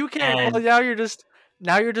 Hintz, you can't. Well, and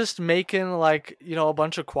now you're just making like a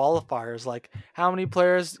bunch of qualifiers. Like how many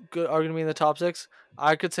players are going to be in the top 6?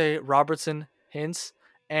 I could say Robertson, Hintz,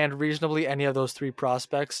 and reasonably any of those 3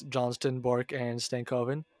 prospects: Johnston, Bork, and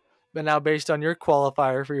Stankoven. But now, based on your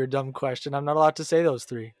qualifier for your dumb question, I'm not allowed to say those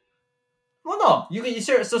 3. well, no, you can.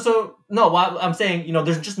 So no. What I'm saying,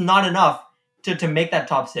 there's just not enough to make that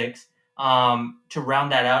top six. To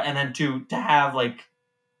round that out, and then to have like,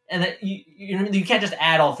 and then you can't just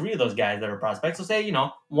add all three of those guys that are prospects. So say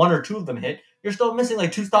one or two of them hit, you're still missing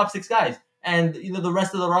like two top six guys, and the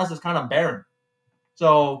rest of the roster is kind of barren.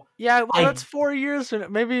 So Yeah, well, I that's 4 years.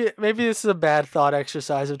 Maybe this is a bad thought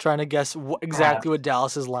exercise of trying to guess perhaps exactly what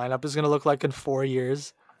Dallas's lineup is going to look like in 4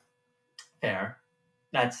 years. fair.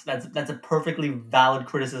 That's a perfectly valid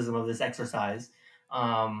criticism of this exercise.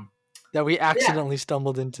 Um, That we yeah, accidentally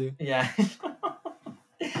stumbled into. yeah.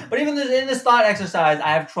 But even in this thought exercise, I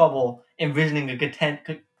have trouble envisioning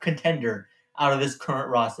a contender out of this current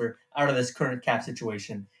roster, out of this current cap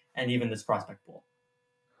situation, and even this prospect pool.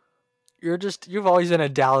 You've always been a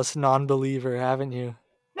Dallas non-believer, haven't you?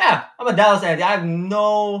 Yeah, I'm a Dallas fan. I have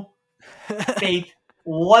no faith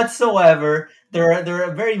whatsoever. They're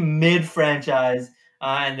a very mid franchise,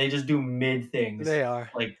 and they just do mid things, They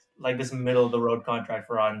are. like this middle of the road contract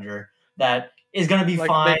for Onger that is gonna be Like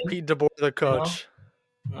fine. make Pete DeBoer the You know? coach.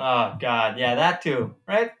 Oh God, yeah, that too,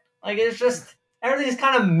 right? Like it's just everything's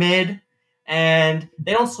kind of mid, and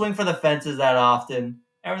they don't swing for the fences that often.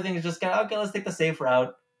 Everything is just kind of okay. Let's take the safe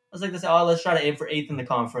route. Let's take this. Oh, let's try to aim for eighth in the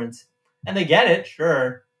conference, and they get it,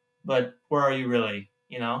 sure. But where are you really?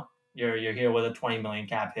 You're here with a 20 million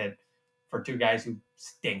cap hit for two guys who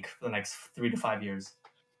stink for the next 3 to 5 years.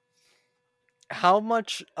 How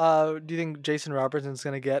much do you think Jason Robertson's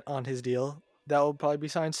going to get on his deal? That will probably be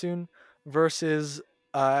signed soon. Versus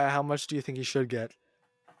how much do you think he should get?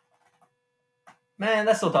 Man,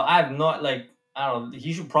 that's so tough. I have not like I don't know.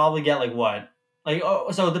 He should probably get like what? Like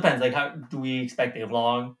so it depends. Like how do we expect a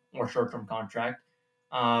long or short term contract?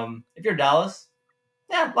 If you're Dallas,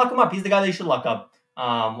 yeah, lock him up. He's the guy that you should lock up.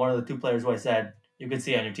 One of the two players who I said you could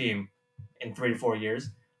see on your team in 3 to 4 years.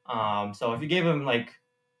 So if you gave him like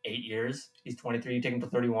 8 years, he's 23. You take him to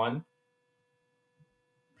 31.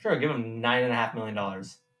 Sure, give him $9.5 million,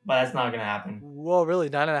 but that's not gonna happen. Whoa, really?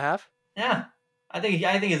 9.5? Yeah, I think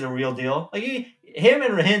it's a real deal. Like him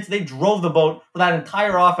and Hintz, they drove the boat for that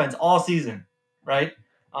entire offense all season, right?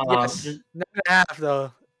 Yes. Just 9.5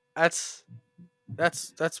 though. That's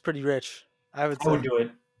that's pretty rich, I would I would say. do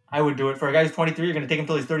it. I would do it for a guy who's 23. You're gonna take him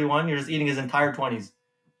till he's 31. You're just eating his entire 20s.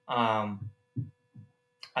 Um,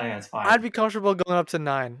 I think that's fine. I'd be comfortable going up to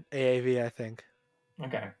 9 AAV, I think.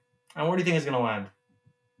 Okay. And where do you think it's gonna land?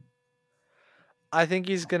 I think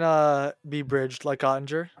he's gonna be bridged like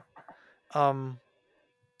Ottinger. Um,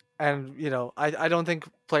 and I don't think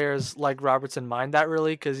players like Robertson mind that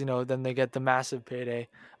really because then they get the massive payday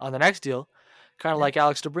on the next deal, kind of Yeah. like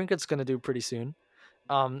Alex DeBrincat's gonna do pretty soon.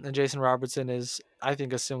 And Jason Robertson is, I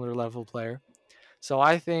think, a similar level player. So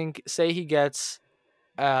I think, say he gets,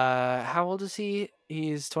 how old is he?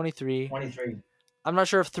 He's 23. 23. I'm not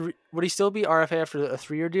sure if would he still be RFA after a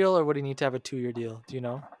 3-year deal or would he need to have a 2-year deal? Do you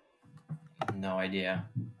know? No idea.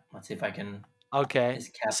 Let's see if I can. Okay, His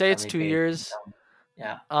cap say it's 2 70K. years.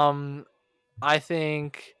 Yeah. Um, I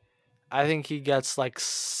think he gets like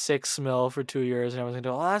 6 mil for 2 years, and everyone's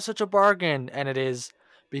gonna go, "Oh, that's such a bargain," and it is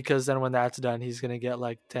because then when that's done, he's gonna get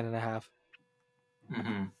like 10.5.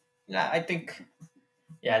 Mm-hmm. Yeah, I think.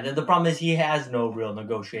 Yeah, the problem is he has no real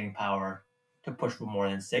negotiating power to push for more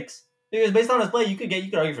than 6. Because based on his play, you could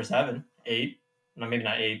argue for 7, 8. No, maybe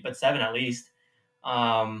not 8, but 7 at least.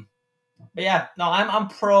 Um, but yeah, no, I'm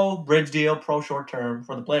pro bridge deal, pro short term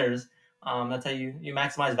for the players. That's how you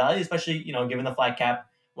maximize value, especially given the flat cap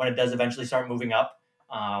when it does eventually start moving up.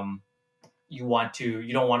 Um, you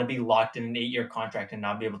don't want to be locked in an 8-year contract and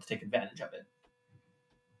not be able to take advantage of it.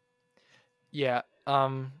 Yeah.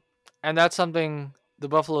 And that's something the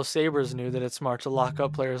Buffalo Sabres knew, that it's smart to lock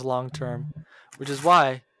up players long term, which is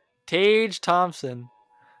why Tage Thompson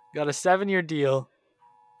got a 7-year deal,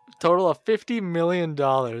 total of $50 million,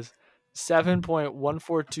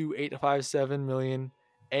 7.142857 million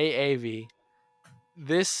AAV.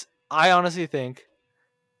 This, I honestly think,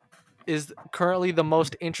 is currently the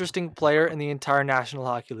most interesting player in the entire National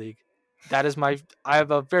Hockey League. That is my. I have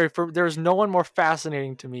a very. There is no one more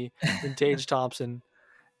fascinating to me than Tage Thompson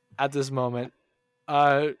at this moment.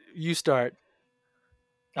 You start.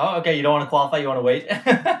 Oh, okay. You don't want to qualify. You want to wait.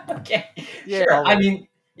 Okay, Yeah, sure. I'll I wait. mean,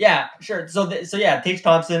 yeah, sure. So yeah, Tage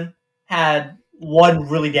Thompson had one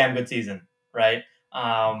really damn good season, right?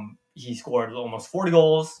 He scored almost 40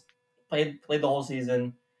 goals, played the whole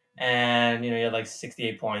season, and he had like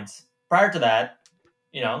 68 points. Prior to that,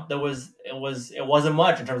 it wasn't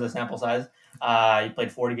much in terms of sample size. He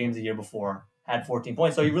played 40 games a year before, had 14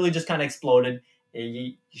 points, so he really just kind of exploded.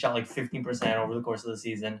 He shot like 15% over the course of the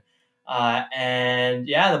season. And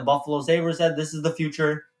yeah, the Buffalo Sabres said this is the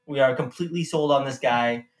future. We are completely sold on this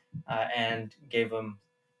guy, and gave him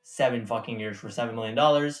 7 fucking years for $7 million.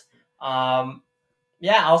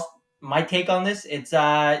 Yeah, my take on this, it's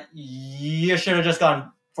you should have just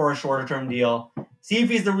gone for a shorter term deal. See if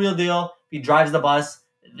he's the real deal. If he drives the bus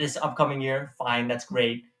this upcoming year, fine, that's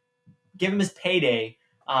great. Give him his payday.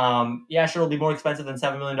 Yeah, sure, it'll be more expensive than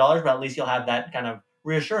 $7 million, but at least you'll have that kind of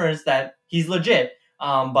reassurance that he's legit.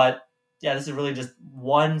 But yeah, this is really just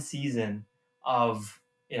one season of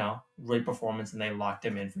great performance, and they locked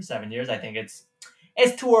him in for 7 years. I think it's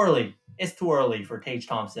too early. It's too early for Tage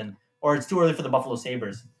Thompson, or it's too early for the Buffalo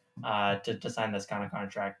Sabres to sign this kind of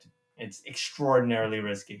contract. It's extraordinarily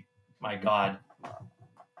risky. My God.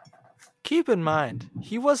 Keep in mind,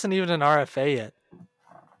 he wasn't even an RFA yet.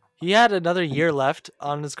 He had another year left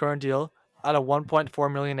on his current deal at a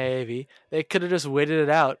 1.4 million AAV. They could have just waited it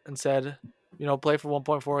out and said, play for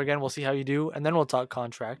 1.4 again. We'll see how you do, and then we'll talk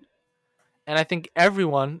contract. And I think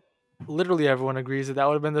everyone, literally everyone, agrees that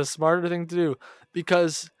would have been the smarter thing to do.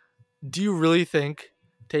 Because do you really think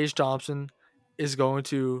Tage Thompson is going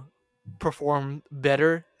to perform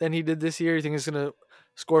better than he did this year? You think he's going to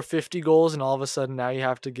score 50 goals and all of a sudden now you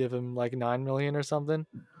have to give him like 9 million or something?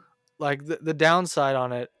 Like the downside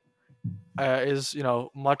on it is,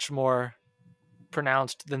 much more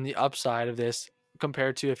pronounced than the upside of this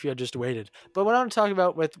compared to if you had just waited. But what I'm talking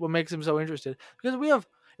about with what makes him so interested, because we have,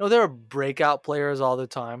 there are breakout players all the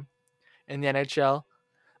time in the NHL,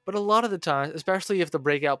 but a lot of the time, especially if the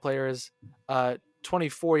breakout player is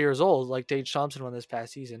 24 years old, like Tage Thompson won this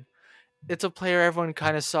past season, it's a player everyone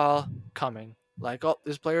kind of saw coming. Like, oh,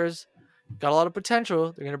 this player's got a lot of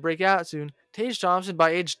potential. They're going to break out soon. Tage Thompson,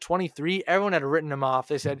 by age 23, everyone had written him off.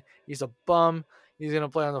 They said he's a bum. He's going to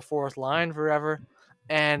play on the fourth line forever.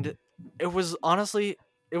 And it was honestly,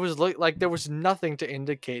 it was like there was nothing to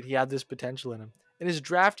indicate he had this potential in him. In his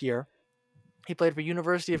draft year, he played for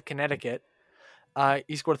University of Connecticut.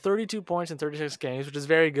 He scored 32 points in 36 games, which is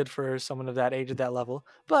very good for someone of that age at that level.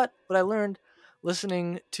 But what I learned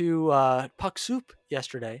listening to Puck Soup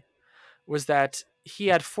yesterday was that he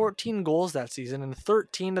had 14 goals that season, and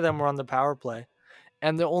 13 of them were on the power play.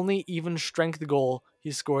 And the only even strength goal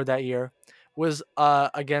he scored that year was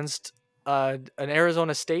against an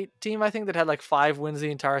Arizona State team, I think, that had like 5 wins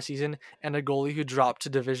the entire season, and a goalie who dropped to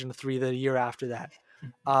Division III the year after that.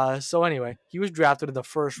 So anyway, he was drafted in the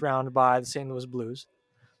first round by the St. Louis Blues.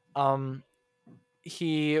 Um,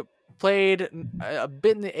 he Played a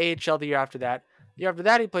bit in the AHL the year after that. The year after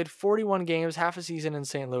that, he played 41 games, half a season in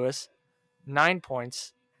St. Louis, 9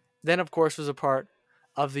 points. Then, of course, was a part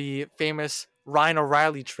of the famous Ryan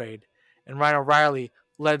O'Reilly trade. And Ryan O'Reilly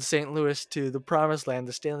led St. Louis to the promised land,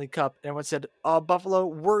 the Stanley Cup. And everyone said, "Oh, Buffalo,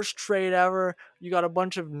 worst trade ever. You got a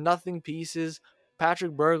bunch of nothing pieces.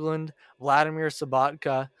 Patrick Berglund, Vladimir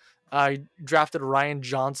Sabatka. Drafted Ryan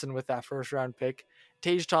Johnson with that first round pick.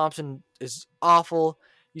 Tage Thompson is awful.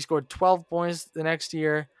 He scored 12 points the next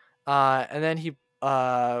year. And then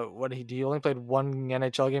what did he do? He only played one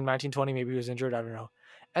NHL game, 1920. Maybe he was injured. I don't know.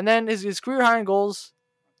 And then his career high in goals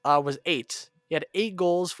was 8. He had 8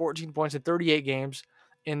 goals, 14 points in 38 games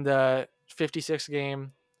in the 56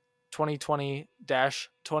 game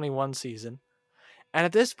 2020-21 season. And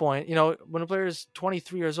at this point, when a player is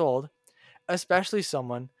 23 years old, especially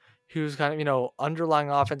someone who's kind of, underlying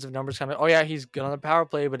offensive numbers kind of, oh yeah, he's good on the power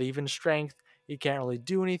play, but even strength, he can't really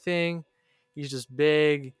do anything. He's just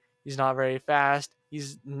big. He's not very fast.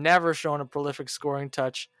 He's never shown a prolific scoring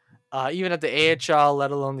touch, even at the AHL,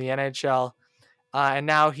 let alone the NHL. And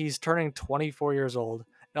now he's turning 24 years old.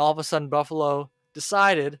 And all of a sudden, Buffalo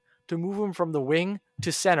decided to move him from the wing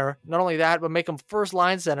to center. Not only that, but make him first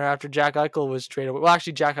line center after Jack Eichel was traded. Well,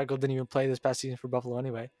 actually, Jack Eichel didn't even play this past season for Buffalo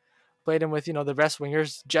anyway. Played him with, the best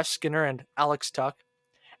wingers, Jeff Skinner and Alex Tuch.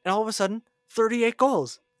 And all of a sudden, 38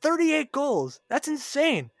 goals. 38 goals. That's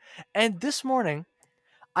insane. And this morning,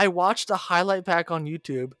 I watched a highlight pack on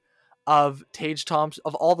YouTube of Tage Thompson,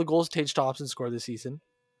 of all the goals Tage Thompson scored this season.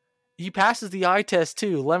 He passes the eye test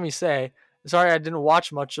too, let me say. Sorry I didn't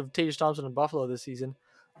watch much of Tage Thompson in Buffalo this season,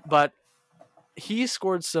 but he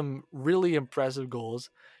scored some really impressive goals.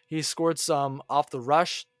 He scored some off the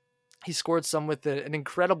rush. He scored some with an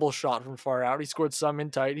incredible shot from far out. He scored some in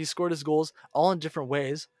tight. He scored his goals all in different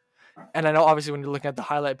ways. And I know obviously when you're looking at the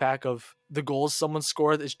highlight pack of the goals someone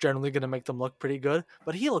scored, it's generally going to make them look pretty good.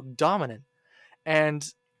 But he looked dominant.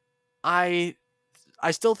 And I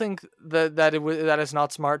still think that it's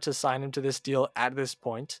not smart to sign him to this deal at this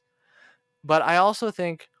point. But I also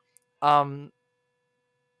think I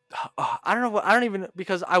don't know. I don't even,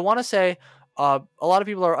 because I want to say a lot of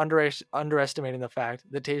people are underestimating the fact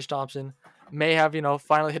that Tage Thompson may have,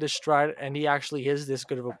 finally hit his stride and he actually is this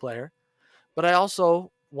good of a player. But I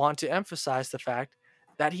also want to emphasize the fact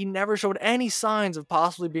that he never showed any signs of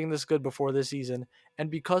possibly being this good before this season. And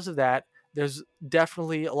because of that, there's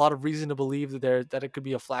definitely a lot of reason to believe that it could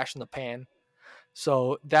be a flash in the pan.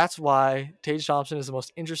 So that's why Tage Thompson is the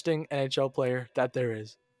most interesting NHL player that there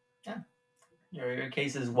is. Yeah. Your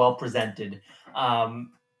case is well presented.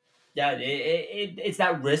 It's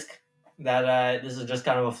that risk that this is just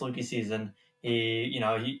kind of a fluky season. He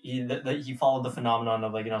followed the phenomenon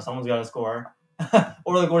of someone's got to score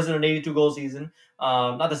over the course of an 82 goal season.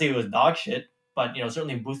 Not to say it was dog shit, but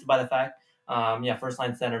certainly boosted by the fact, first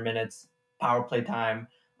line center minutes, power play time,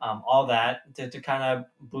 all that to kind of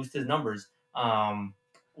boost his numbers.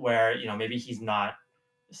 Where maybe he's not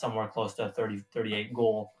somewhere close to a 38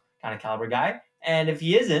 goal kind of caliber guy. And if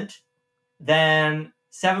he isn't, then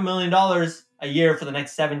 $7 million a year for the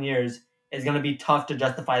next 7 years is going to be tough to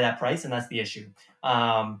justify that price, and that's the issue.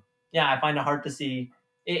 I find it hard to see.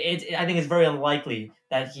 I think it's very unlikely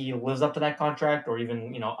that he lives up to that contract or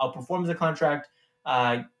even outperforms the contract,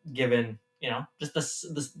 given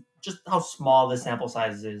just how small the sample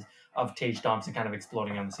size is of Tage Thompson kind of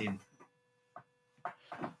exploding on the scene.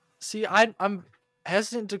 See, I'm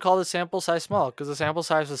hesitant to call the sample size small because the sample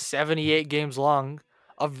size was 78 games long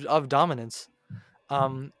of dominance.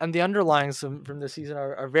 And the underlyings from this season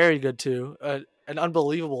are very good too. An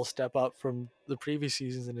unbelievable step up from the previous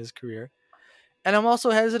seasons in his career. And I'm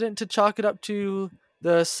also hesitant to chalk it up to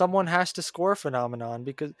the someone has to score phenomenon,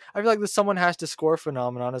 because I feel like the someone has to score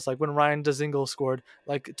phenomenon is like when Ryan Dzingel scored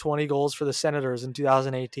like 20 goals for the Senators in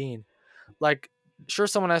 2018. Like, sure,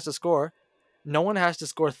 someone has to score. No one has to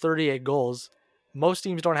score 38 goals. Most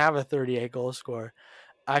teams don't have a 38 goal score.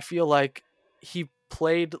 I feel like he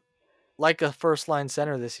played like a first line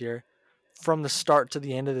center this year from the start to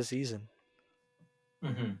the end of the season.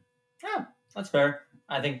 Mm-hmm. Yeah, that's fair.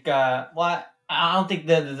 I think, I don't think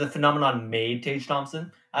the phenomenon made Tage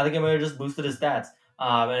Thompson. I think it may have just boosted his stats.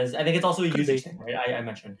 And I think it's also a usage thing, right? I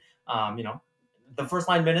mentioned, the first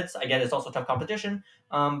line minutes, I get it's also tough competition.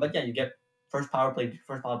 But yeah, you get first power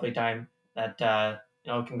play time that,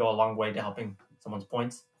 can go a long way to helping someone's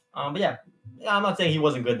points. But yeah, I'm not saying he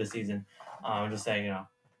wasn't good this season. I'm just saying,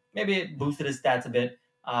 maybe it boosted his stats a bit.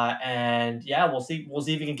 And yeah, we'll see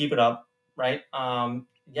if he can keep it up, right?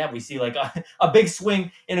 We see like a big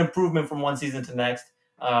swing in improvement from one season to next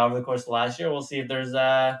over the course of last year. We'll see if there's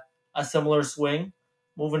a similar swing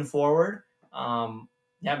moving forward.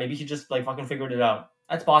 yeah, maybe he just like fucking figured it out.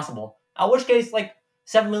 That's possible. At which case, like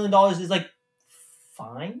 $7 million is like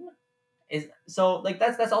fine. Is so like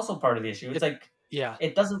that's also part of the issue. It's It, like yeah,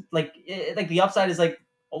 it doesn't like the upside is like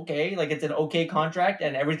okay, like it's an okay contract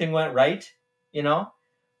and everything went right, you know.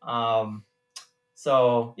 Um,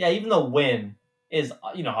 so yeah, even the win is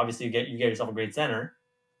obviously you get yourself a great center,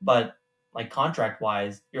 but like contract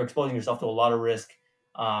wise, you're exposing yourself to a lot of risk.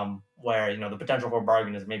 Where the potential for a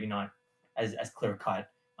bargain is maybe not as clear cut,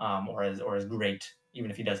 or as great, even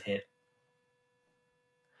if he does hit.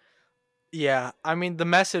 yeah. I mean, the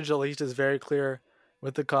message at least is very clear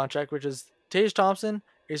with the contract, which is Tage Thompson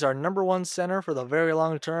is our number one center for the very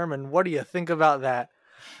long term. And what do you think about that?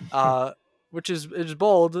 Uh, which is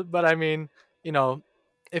bold, but I mean, you know,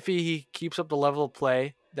 if he keeps up the level of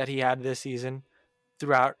play that he had this season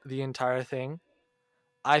throughout the entire thing,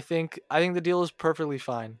 I think the deal is perfectly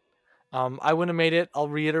fine. I wouldn't have made it. I'll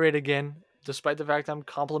reiterate again, despite the fact I'm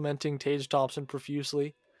complimenting Tage Thompson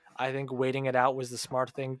profusely. I think waiting it out was the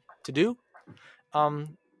smart thing to do.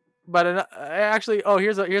 Um, but actually, oh,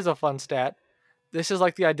 here's a fun stat. This is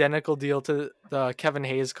like the identical deal to the Kevin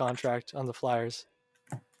Hayes contract on the Flyers.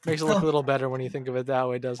 Makes it look a little better when you think of it that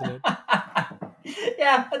way, doesn't it?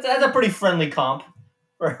 Yeah, that's a pretty friendly comp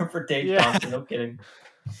for Tage Yeah. Thompson. No kidding.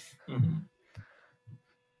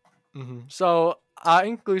 Mm-hmm. So,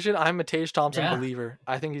 in conclusion, I'm a Tage Thompson Yeah. believer.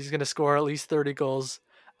 I think he's going to score at least 30 goals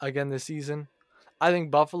again this season. I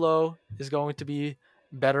think Buffalo is going to be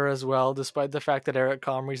better as well, despite the fact that Eric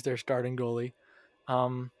Comrie's their starting goalie.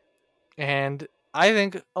 Um, and I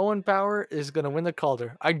think Owen Power is going to win the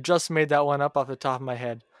Calder. I just made that one up off the top of my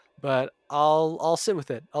head, but I'll sit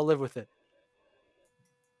with it. I'll live with it.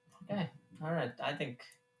 Okay. All right. I think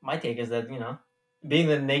my take is that being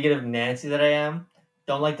the negative Nancy that I am,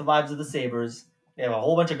 don't like the vibes of the Sabres. They have a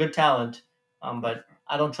whole bunch of good talent, but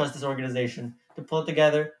I don't trust this organization to pull it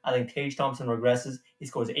together. I think Tage Thompson regresses. He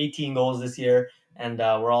scores 18 goals this year, and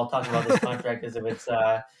we're all talking about this contract as if it's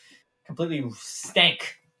completely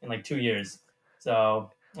stank in like 2 years. So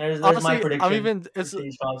there's my Honestly, I'm prediction even for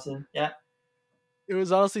Tage Thompson. Yeah. it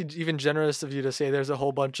was honestly even generous of you to say there's a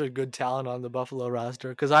whole bunch of good talent on the Buffalo roster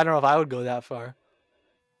because I don't know if I would go that far.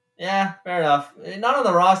 Yeah, fair enough. Not on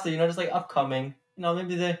the roster, just like upcoming.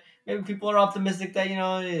 Maybe people are optimistic that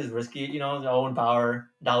it is risky. The Owen Power,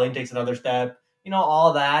 Darlene takes another step.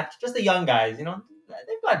 All that. Just the young guys. They've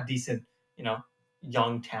got decent,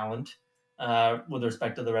 young talent, with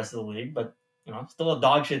respect to the rest of the league, but still a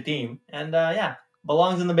dog shit team. And yeah,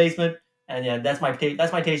 belongs in the basement. And yeah, that's my take.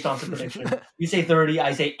 That's my Tage Thompson prediction. You say 30,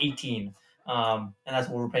 I say 18. And that's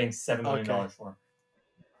what we're paying $7 million Okay. for.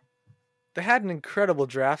 They had an incredible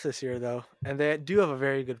draft this year, though, and they do have a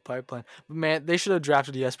very good pipeline. But man, they should have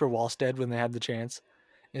drafted Jesper Wallstead when they had the chance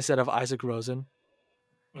instead of Isaac Rosen.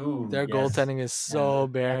 Ooh, Their yes. goaltending is Yeah, so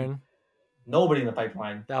barren. nobody in the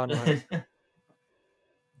pipeline. That one hurt.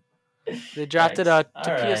 They drafted Yikes. All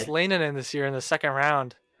Topias right. Leinonen this year in the second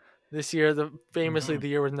round. This year, famously Mm-hmm. the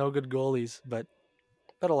year with no good goalies, but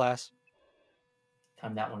alas.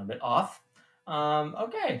 Time that one a bit off.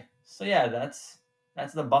 Okay. So yeah, that's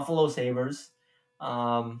the Buffalo Sabres.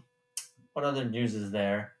 Um, what other news is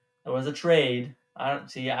there? There was a trade. I don't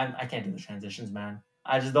see. I can't do the transitions, man.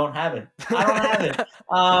 I just don't have it. I don't have it.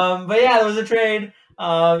 But yeah, there was a trade.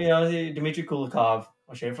 Dmitry Kulikov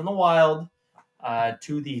was traded from the Wild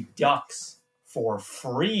to the Ducks for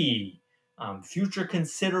free. Future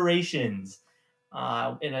considerations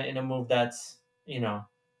in a move that's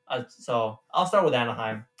so I'll start with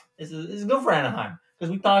Anaheim. This is good for Anaheim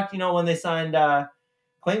because we talked when they signed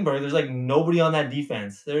Klingberg. There's like nobody on that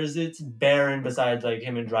defense. It's barren besides like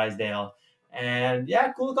him and Drysdale. And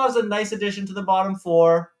yeah, Kulikov's a nice addition to the bottom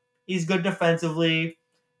four. He's good defensively,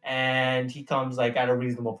 and he comes like at a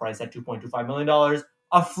reasonable price at $2.25 million.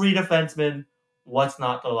 A free defenseman. What's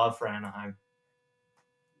not to love for Anaheim?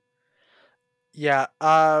 Yeah,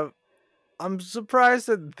 I'm surprised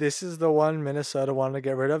that this is the one Minnesota wanted to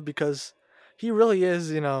get rid of because he really is,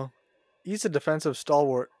 he's a defensive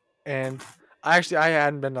stalwart. And I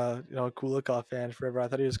hadn't been a Kulikov fan forever. I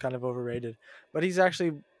thought he was kind of overrated, but he's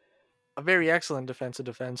actually a very excellent defensive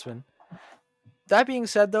defenseman. That being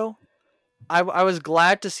said, though, I was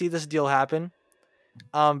glad to see this deal happen,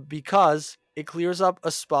 because it clears up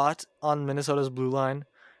a spot on Minnesota's blue line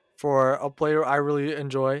for a player I really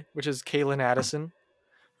enjoy, which is Kalen Addison,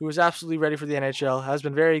 who is absolutely ready for the NHL, has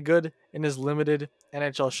been very good in his limited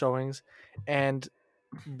NHL showings, and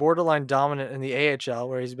borderline dominant in the AHL,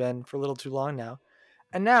 where he's been for a little too long now.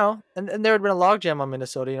 And there had been a logjam on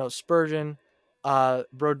Minnesota, Spurgeon,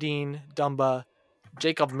 Brodin, Dumba,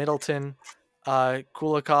 Jacob Middleton,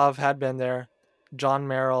 Kulikov had been there, John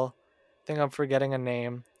Merrill. think I'm forgetting a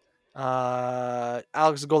name.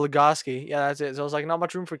 Alex Goligoski. Yeah, that's it. So it's like not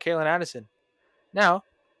much room for Kalen Addison. Now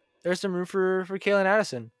there's some room for Kalen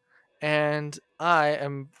Addison, and I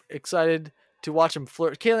am excited to watch him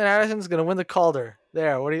flirt. Kalen Addison's gonna win the Calder.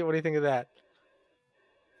 There. What do you think of that?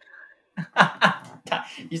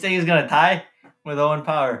 You say he's gonna tie with Owen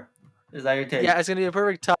Power? Is that your Yeah, take? it's gonna be a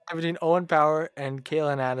perfect tie between Owen Power and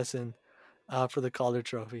Kalen Addison, for the Calder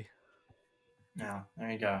Trophy. No,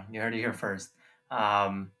 there you go. You heard it here first.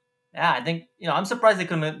 Um, yeah, I think I'm surprised they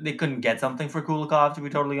couldn't get something for Kulikov, to be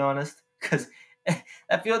totally honest, because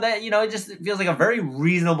I feel that it just feels like a very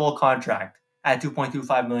reasonable contract at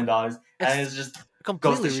 $2.25 million, and it It's just goes to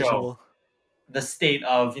completely show reasonable. the state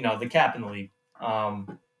of the cap in the league.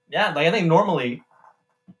 Yeah, like I think normally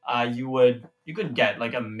you could get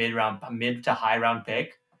like a mid to high round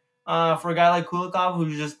pick for a guy like Kulikov,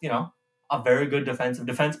 who's just a very good defensive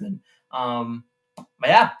defenseman. Um, but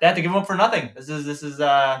yeah, they had to give him up for nothing. This is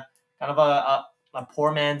kind of a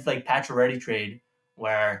poor man's like Pacioretty trade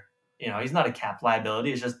where he's not a cap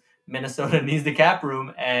liability. It's just Minnesota needs the cap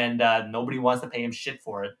room and nobody wants to pay him shit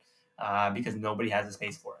for it because nobody has the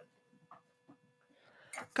space for it.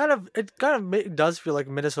 It does feel like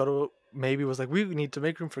Minnesota maybe was like, we need to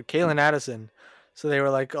make room for Kalen Addison, so they were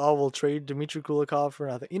like, oh, we'll trade Dmitry Kulikov for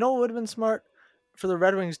nothing. You know what would have been smart for the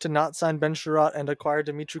Red Wings to not sign Ben Sherratt and acquire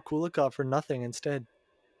Dmitry Kulikov for nothing instead.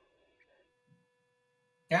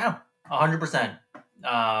 Yeah, 100%.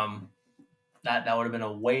 Um, that would have been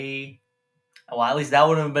a way. Well, at least that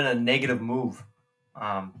would have been a negative move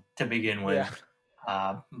to begin with.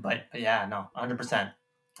 Yeah, But yeah, no, 100%.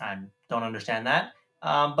 I don't understand that.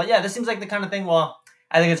 But yeah, this seems like the kind of thing. Well,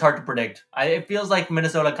 I think it's hard to predict. It feels like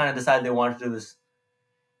Minnesota kind of decided they wanted to do this.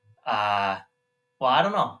 Well, I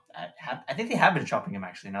don't know. I think they have been shopping him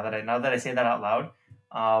actually. Now that I say that out loud.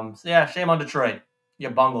 So yeah, shame on Detroit. You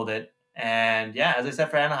bungled it. And yeah, as I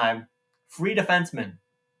said for Anaheim, free defenseman.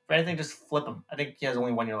 For anything, just flip him. I think he has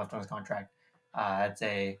only 1 year left on his contract. It's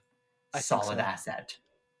a I think solid so. asset.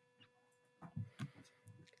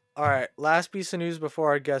 All right, last piece of news before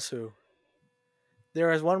our guess who.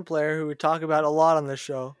 There is one player who we talk about a lot on this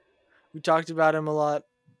show. We talked about him a lot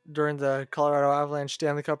during the Colorado Avalanche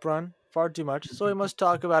Stanley Cup run, far too much, so we must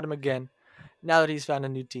talk about him again now that he's found a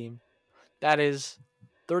new team. That is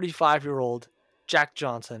 35-year-old Jack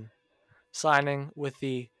Johnson signing with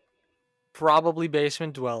the probably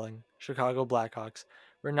basement dwelling Chicago Blackhawks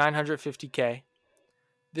for $950K.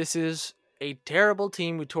 This is a terrible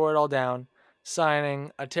team who tore it all down,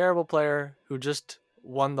 signing a terrible player who just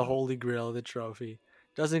won the Holy Grail of the trophy.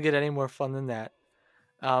 Doesn't get any more fun than that.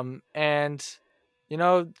 And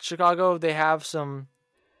Chicago, they have some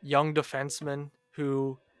young defensemen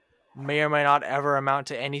who may or may not ever amount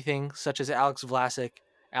to anything, such as Alex Vlasic,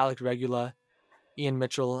 Alec Regula, Ian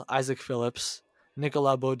Mitchell, Isaac Phillips,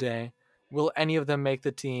 Nicolas Baudin. Will any of them make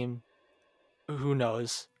the team? Who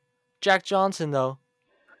knows? Jack Johnson, though,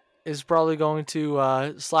 is probably going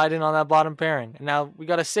to slide in on that bottom pairing. And now we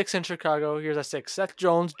got a 6 in Chicago. Here's a 6. Seth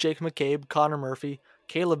Jones, Jake McCabe, Connor Murphy,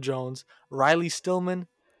 Caleb Jones, Riley Stillman,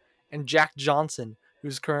 and Jack Johnson,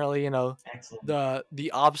 who's currently, Excellent.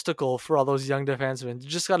 the obstacle for all those young defensemen. You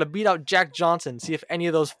just got to beat out Jack Johnson, see if any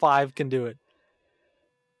of those 5 can do it.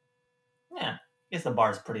 Yeah, I guess the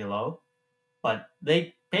bar's pretty low, but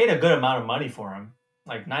they paid a good amount of money for him.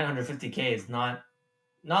 Like 950K is not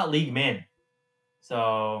league min.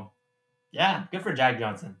 So yeah, good for Jack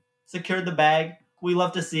Johnson. Secured the bag. We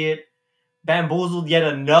love to see it. Bamboozled yet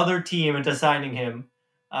another team into signing him.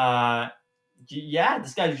 Yeah,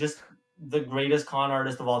 this guy's just the greatest con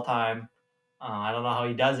artist of all time. I don't know how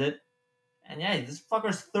he does it. And yeah, this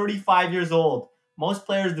fucker's 35 years old. Most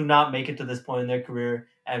players do not make it to this point in their career,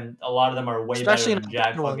 and a lot of them are way Especially better in than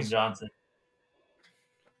Jack the fucking ones. Johnson.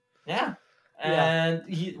 Yeah. Yeah. And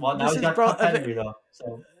now This he's is got cup pedigree though.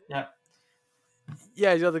 So yeah.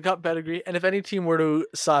 Yeah, he's got the cup pedigree. And if any team were to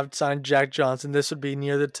sign Jack Johnson, this would be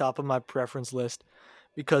near the top of my preference list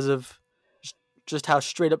because of just how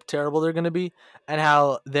straight up terrible they're going to be and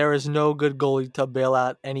how there is no good goalie to bail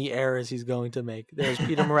out any errors he's going to make. There's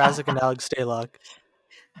Peter Mrazek and Alex Stalock.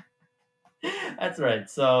 That's right.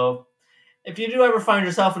 So if you do ever find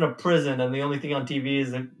yourself in a prison and the only thing on TV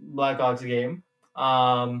is the Blackhawks game,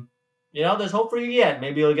 there's hope for you yet.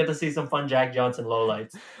 Maybe you'll get to see some fun Jack Johnson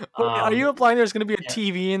lowlights. Are you implying there's going to be a yeah.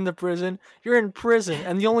 TV in the prison? You're in prison,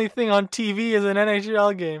 and the only thing on TV is an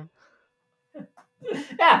NHL game.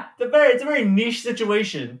 Yeah, it's a very niche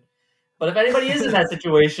situation. But if anybody is in that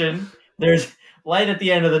situation, there's light at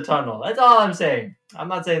the end of the tunnel. That's all I'm saying. I'm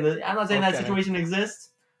not saying that situation exists.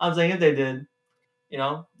 I'm saying if they did,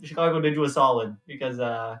 Chicago did you a solid because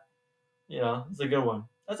it's a good one.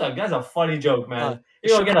 That's a funny joke, Uh, man. the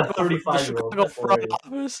You don't get a The 35-year-old. Chicago That's front hilarious.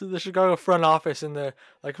 office, the Chicago front office, and they're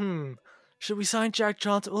like, should we sign Jack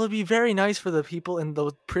Johnson? Well, it'd be very nice for the people in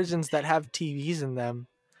those prisons that have TVs in them.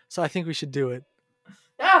 So I think we should do it.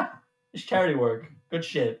 Yeah, it's charity work. Good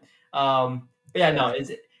shit. But yeah, no,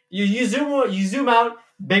 it's you zoom out,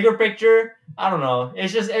 bigger picture. I don't know.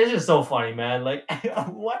 It's just so funny, man. Like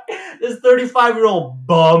what this 35-year-old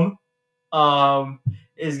bum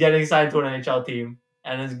is getting signed to an NHL team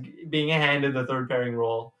and is being handed the third pairing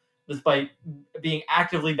role despite being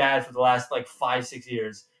actively bad for the last like 5-6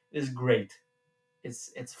 years. Is great.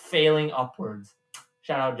 It's failing upwards.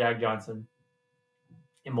 Shout out Jack Johnson,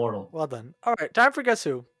 immortal. Well done. All right, time for guess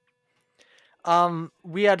who.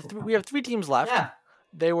 We have three teams left. Yeah,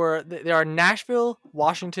 They are Nashville,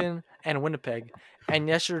 Washington, and Winnipeg. And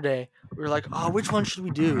yesterday we were like, oh, which one should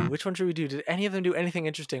we do? Which one should we do? Did any of them do anything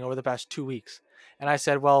interesting over the past 2 weeks? And I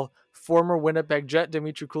said, well, former Winnipeg Jet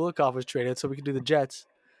Dmitry Kulikov was traded, so we could do the Jets.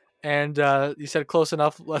 And you said close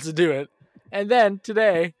enough, let's do it. And then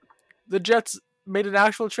today, the Jets made an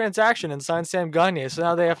actual transaction and signed Sam Gagner. So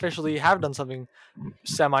now they officially have done something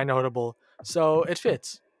semi-notable. So it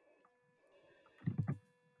fits.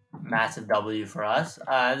 massive W for us.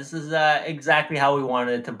 This is exactly how we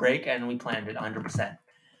wanted it to break, and we planned it 100%.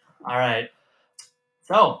 All right.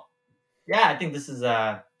 So, yeah, I think this is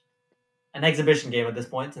an exhibition game at this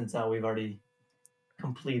point since we've already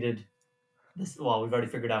completed this. Well, we've already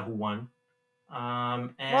figured out who won. Well,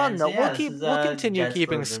 And no, so, yeah, we'll continue Jets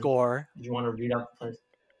keeping version. score. Did you want to read out the place?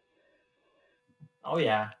 Oh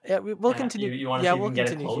yeah. Yeah, we'll continue. You want to see if you can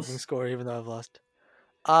get it close? Keeping score, even though I've lost.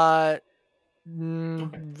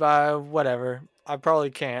 Whatever. I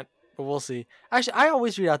probably can't, but we'll see. Actually, I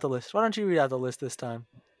always read out the list. Why don't you read out the list this time?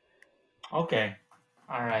 Okay.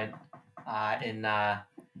 All right.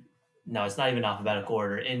 No, it's not even alphabetical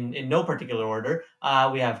order. In no particular order,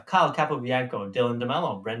 we have Kyle Capobianco, Dylan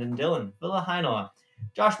DeMello, Brendan Dillon, Villa Heinola,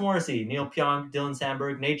 Josh Morrissey, Neil Pionk, Dylan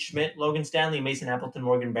Sandberg, Nate Schmidt, Logan Stanley, Mason Appleton,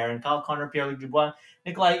 Morgan Barron, Kyle Connor, Pierre-Luc Dubois,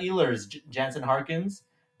 Nikolai Ehlers, Jansen Harkins,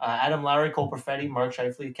 Adam Lowry, Cole Perfetti, Mark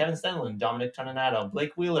Scheifele, Kevin Stenlund, Dominic Toninato,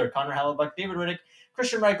 Blake Wheeler, Connor Hellebuck, David Riddick,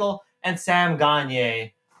 Christian Reichel, and Sam Gagner,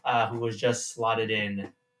 who was just slotted in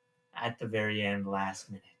at the very end last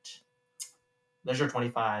minute. There's your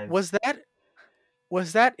 25. Was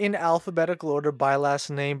that in alphabetical order by last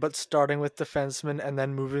name, but starting with defensemen and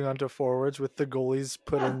then moving on to forwards with the goalies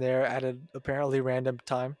put in there at an apparently random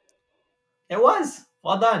time? It was.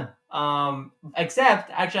 Well done. Except,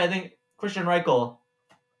 actually, I think Christian Reichel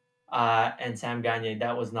and Sam Gagner,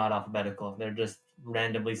 that was not alphabetical. They're just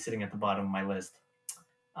randomly sitting at the bottom of my list.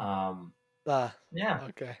 Yeah.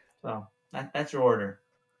 Okay. So that's your order.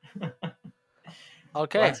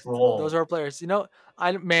 Okay. Let's roll. Those are our players. You know,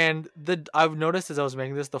 I've noticed as I was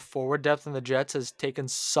making this, the forward depth in the Jets has taken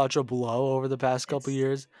such a blow over the past couple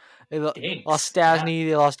years. They lost Stasny,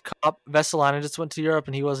 they lost Cup. Vesselina just went to Europe,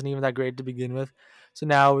 and he wasn't even that great to begin with. So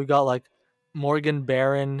now we got like Morgan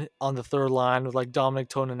Barron on the third line with like Dominic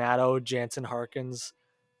Toninato, Jansen Harkins,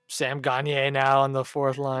 Sam Gagner now on the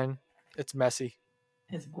fourth line. It's messy.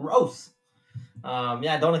 It's gross.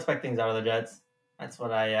 Yeah, don't expect things out of the Jets. That's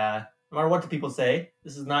what no matter what the people say,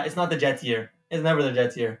 it's not the Jets' year. It's never the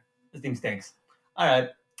Jets' year. This team stinks. All right.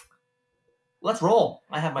 Let's roll.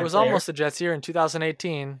 I have my It was player. almost the Jets' year in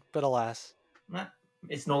 2018, but alas.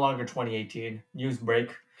 It's no longer 2018. News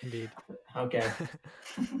break. Indeed. Okay.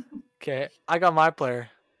 Okay, I got my player.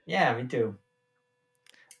 Yeah, me too.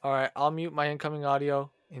 All right, I'll mute my incoming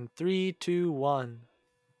audio in 3, 2, 1.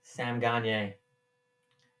 Sam Gagner.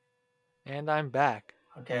 And I'm back.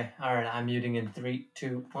 Okay, all right. I'm muting in 3,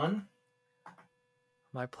 2, 1.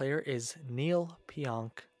 My player is Neil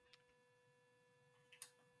Pionk.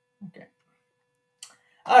 Okay.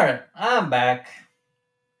 All right, I'm back.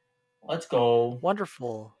 Let's go.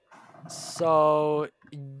 Wonderful. So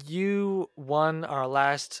you won our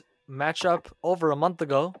last matchup over a month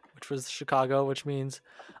ago, which was Chicago, which means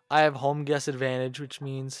I have home guess advantage, which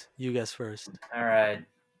means you guess first. All right.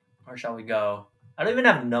 Where shall we go? I don't even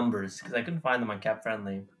have numbers because I couldn't find them on Cap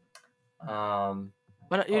Friendly.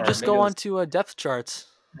 Why don't you just go on to depth charts?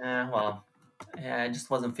 Well, yeah, I just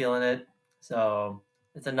wasn't feeling it. So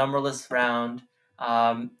it's a numberless round.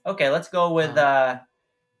 Okay, let's go with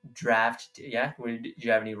draft. Yeah, do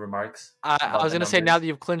you have any remarks? I was going to say, now that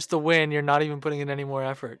you've clinched the win, you're not even putting in any more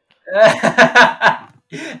effort.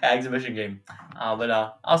 Exhibition game.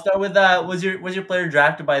 But I'll start with was your player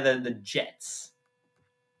drafted by the Jets?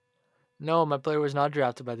 No, my player was not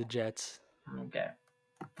drafted by the Jets. Okay,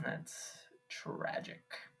 that's tragic.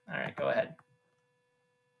 All right, go ahead.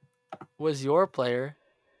 Was your player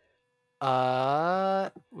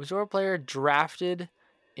drafted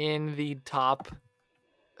in the top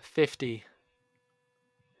 50.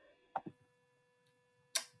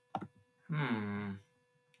 My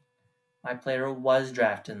player was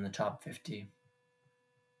drafted in the top 50.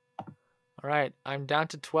 All right, I'm down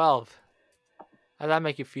to 12. How'd that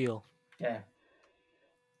make you feel? Okay.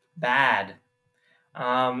 Bad.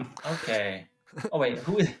 Okay. Oh wait,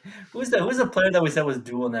 who's the player that we said was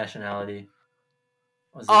dual nationality?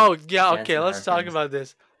 Was it Oh, yeah, okay, Jansen let's talk Harkins? about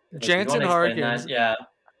this. Like, you want Jansen to explain that? Harkins. Yeah.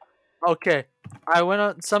 Okay, I went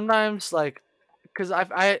on sometimes like, because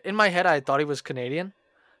I in my head I thought he was Canadian,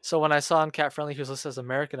 so when I saw on Cat Friendly he was listed as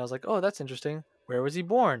American, I was like, oh, that's interesting. Where was he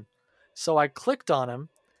born? So I clicked on him,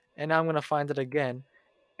 and now I'm gonna find it again.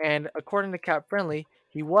 And according to Cat Friendly,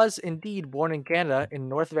 he was indeed born in Canada in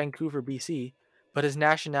North Vancouver, BC, but his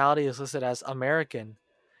nationality is listed as American.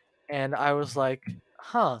 And I was like,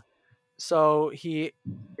 huh. So he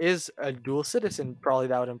is a dual citizen, probably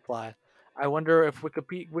that would imply. I wonder if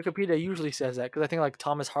Wikipedia usually says that, because I think like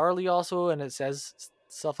Thomas Harley also, and it says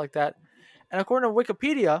stuff like that. And according to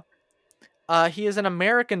Wikipedia, he is an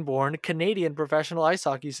American-born Canadian professional ice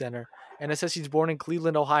hockey center, and it says he's born in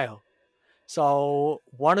Cleveland, Ohio. So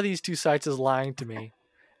one of these two sites is lying to me,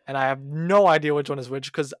 and I have no idea which one is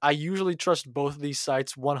which, because I usually trust both of these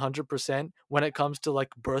sites 100% when it comes to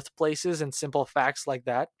like birthplaces and simple facts like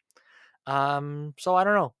that. So I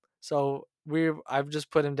don't know. So I've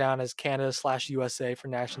just put him down as Canada/USA for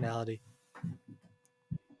nationality.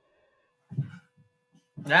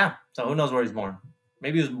 Yeah. So who knows where he's born?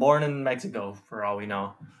 Maybe he was born in Mexico, for all we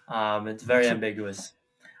know. It's very ambiguous.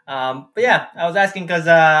 But yeah, I was asking because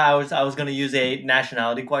I was gonna use a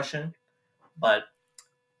nationality question, but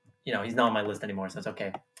he's not on my list anymore, so it's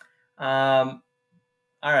okay. All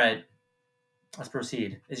right, let's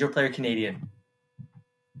proceed. Is your player Canadian?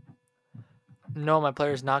 No, my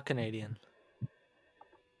player is not Canadian.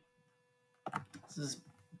 This is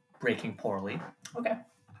breaking poorly. Okay.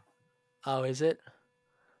 Oh, is it?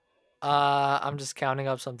 I'm just counting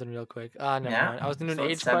up something real quick. Never Yeah. mind. I was doing an So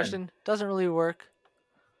it's age 7. question. Doesn't really work.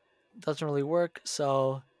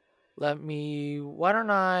 So why don't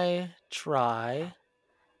I try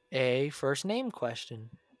a first name question?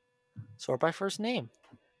 Sort by first name.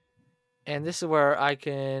 And this is where I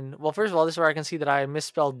can, well, first of all, this is where I can see that I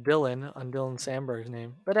misspelled Dylan on Dylan Sandberg's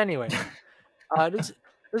name. But anyway, does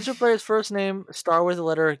your player's first name start with the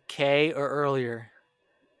letter K or earlier?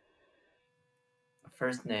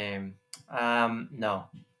 First name. No.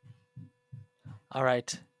 All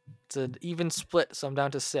right. It's an even split, so I'm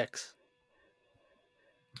down to 6.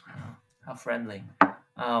 How friendly.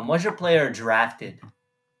 Was your player drafted?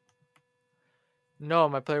 No,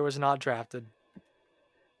 my player was not drafted.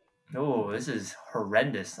 Oh, this is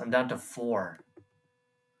horrendous. I'm down to 4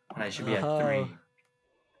 when I should be at 3.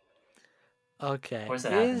 Okay. Of course,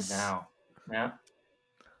 that happens now. Yeah.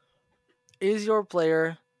 Is your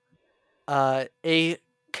player a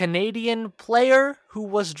Canadian player who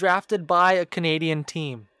was drafted by a Canadian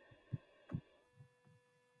team?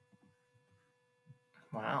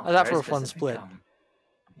 Wow. How's that very for a fun specific. split?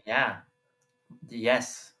 Yeah.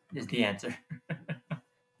 Yes is the answer.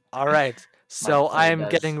 All right. So player I'm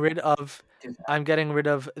does getting rid of do that. I'm getting rid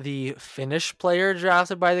of the Finnish player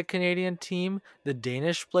drafted by the Canadian team, the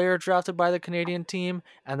Danish player drafted by the Canadian team,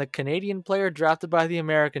 and the Canadian player drafted by the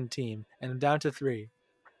American team. And I'm down to 3.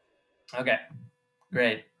 Okay.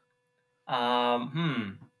 Great. All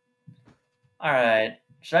right.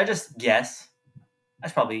 Should I just guess?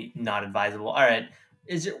 That's probably not advisable. All right.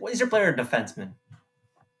 Is your player a defenseman?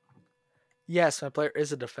 Yes, my player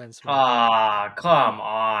is a defenseman. Ah, come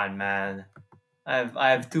on, man. I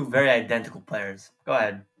have 2 very identical players. Go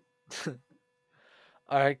ahead.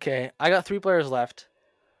 All right, okay. I got 3 players left.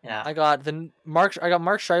 Yeah. I got Mark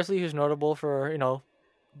Scheifele, who's notable for,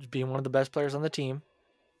 being one of the best players on the team,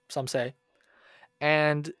 some say.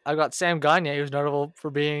 And I got Sam Gagne, who's notable for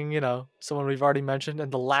being, someone we've already mentioned,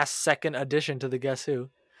 and the last second addition to the Guess Who.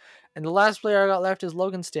 And the last player I got left is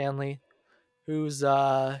Logan Stanley, who's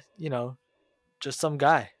just some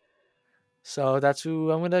guy. So that's who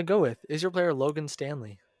I'm gonna go with. Is your player Logan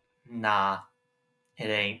Stanley? Nah, it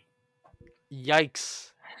ain't.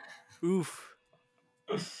 Yikes. Oof.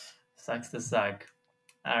 Sucks to suck.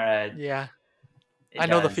 All right. Yeah. It I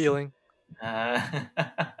know the does. feeling. I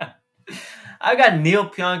got Neil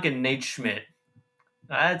Pionk and Nate Schmidt.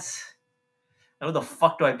 What the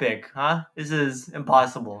fuck do I pick, huh? This is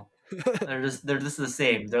impossible. they're just the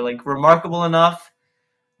same. They're like remarkable enough,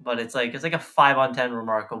 but it's like a 5 on 10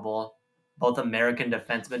 remarkable. Both American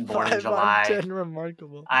defensemen born in July. 5 on 10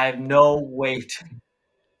 remarkable. I have no way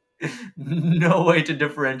to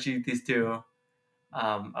differentiate these two.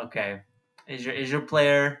 Okay. Is your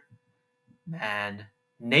player, man,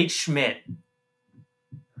 Nate Schmidt.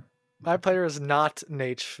 My player is not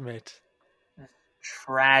Nate Schmidt.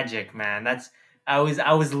 Tragic, man. I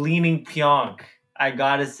was leaning Pionk. I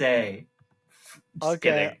gotta say. Just Okay,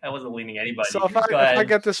 kidding. I wasn't leaning so anybody. Go if I ahead.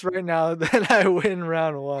 get this right now, then I win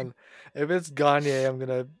round one. If it's Gagne, I'm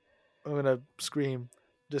gonna scream.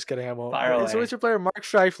 Just kidding, I won't. Fire But so away. what's your player, Mark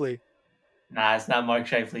Scheifele? Nah, it's not Mark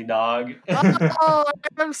Scheifele, dog. Oh,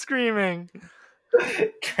 I'm screaming.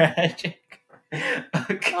 Tragic. Oh,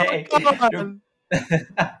 Okay. come Your, on.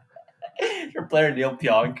 your player Neil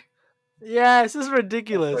Pionk. Yes, this is Of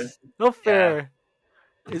ridiculous. course. No Yeah. fair.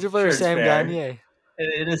 Is your player Sure, it's Sam fair. Gagne?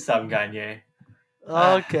 It is some Gagne.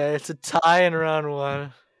 Okay, it's a tie in round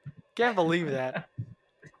one. Can't believe that.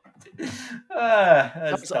 That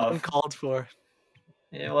That's was tough. uncalled for.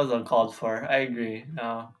 It was uncalled for. I agree.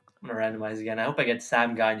 No, I'm gonna randomize again. I hope I get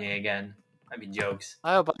Sam Gagne again. I mean, jokes.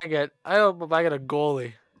 I hope I get a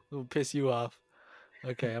goalie who will piss you off.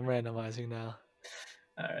 Okay, I'm randomizing now.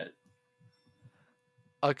 All right.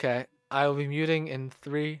 Okay, I will be muting in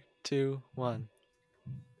 3, 2, 1.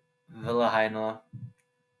 Villa Heinola.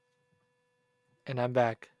 And I'm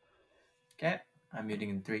back. Okay. I'm muting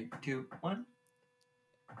in 3, 2, 1.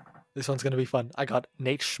 This one's gonna be fun. I got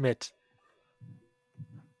Nate Schmidt.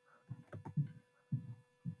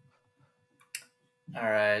 All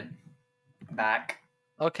right. Back.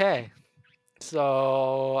 Okay.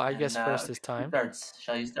 So I guess And, first this who time. starts?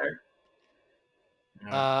 Shall you start?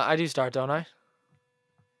 I do start, don't I?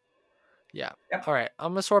 Yeah. Yep. All right.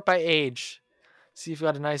 I'm gonna sort by age. See if we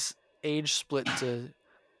got a nice age split to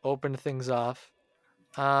open things off.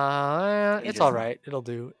 It's all right. It'll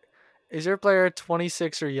do. Is your player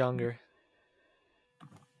 26 or younger?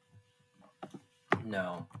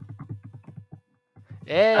 No.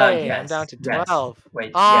 Hey, I'm Yes. down to Yes. 12.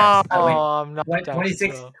 Wait. Oh, Yes. Wait. I'm not What? down to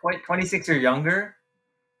 26. 12. Wait. 26 or younger?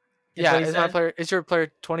 Is Yeah, what he said? is your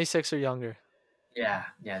player 26 or younger? Yeah.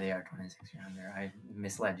 Yeah. They are 26 or younger. I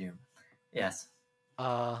misled you. Yes.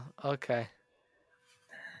 Okay.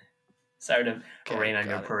 Sorry to Okay, rain on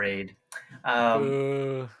your got it. parade.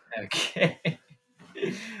 Boo. Okay.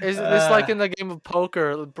 Is this like in the game of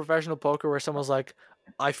poker, professional poker, where someone's like,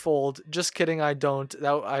 "I fold." Just kidding, I don't.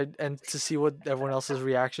 And to see what everyone else's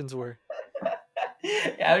reactions were.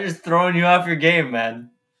 Yeah, I was just throwing you off your game,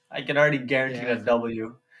 man. I can already guarantee Yeah. a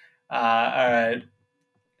W. All right.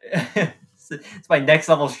 It's my next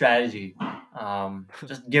level strategy.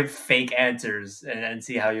 Just give fake answers and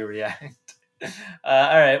see how you react.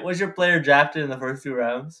 All right. Was your player drafted in the first 2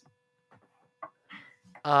 rounds?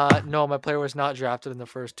 No, my player was not drafted in the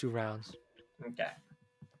first 2 rounds. Okay.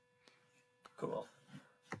 Cool.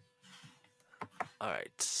 All right.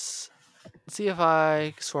 Let's see if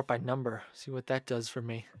I sort by number. See what that does for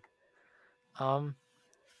me.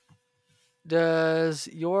 Does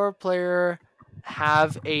your player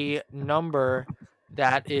have a number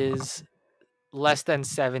that is less than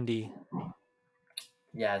 70?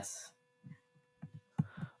 Yes.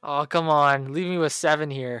 Oh, come on. Leave me with 7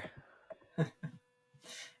 here.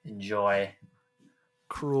 Enjoy.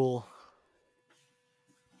 Cruel.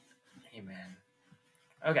 Hey, man.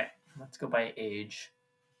 Okay. Let's go by age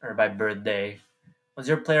or by birthday. Was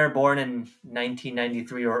your player born in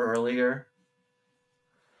 1993 or earlier?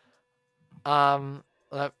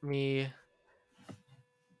 Let me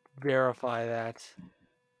verify that.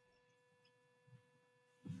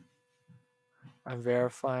 I'm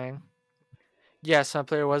verifying. Yes, my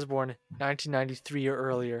player was born 1993 or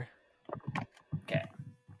earlier. Okay.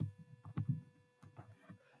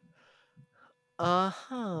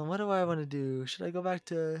 What do I want to do? Should I go back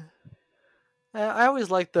to... I always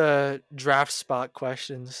like the draft spot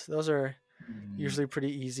questions. Those are usually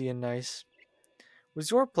pretty easy and nice. Was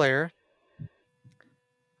your player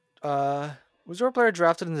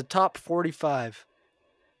drafted in the top 45?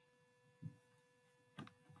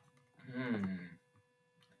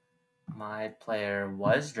 My player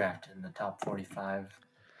was drafted in the top 45.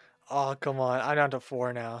 Oh, come on. I'm down to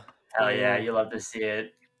 4 now. Hell yeah, Ooh. you love to see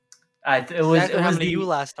it. It Exactly was how many the you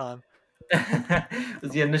last time. it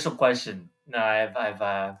was the initial question.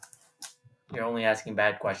 No, you're only asking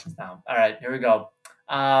bad questions now. All right, here we go.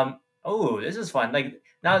 Oh, this is fun. Like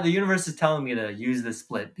now the universe is telling me to use this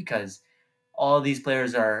split because all of these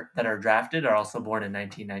players that are drafted are also born in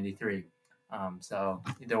 1993. So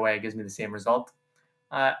either way, it gives me the same result.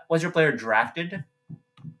 Was your player drafted?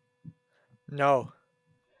 No.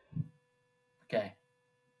 Okay.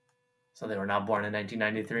 So they were not born in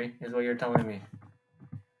 1993, is what you're telling me.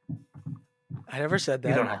 I never said that.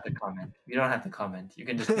 You don't have to comment. You don't have to comment. You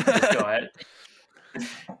can just go ahead.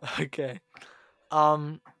 Okay.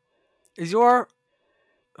 Is your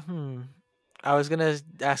I was gonna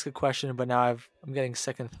ask a question, but now I'm getting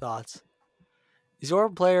second thoughts. Is your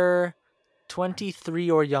player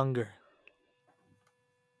 23 or younger?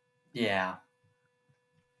 Yeah.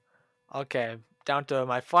 Okay, down to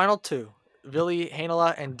my final two: Ville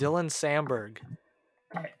Heinola and Dylan Sandberg.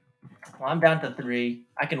 All right. Well, I'm down to 3.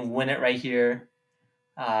 I can win it right here.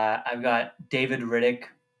 I've got David Riddick,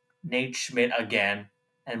 Nate Schmidt again,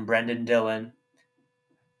 and Brendan Dillon.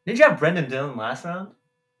 Did you have Brendan Dillon last round?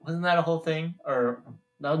 Wasn't that a whole thing? Or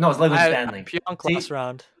no, it's Logan I Stanley. Pionk last See,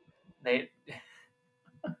 round. Nate.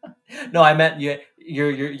 No, I meant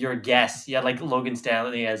your guess. You had like Logan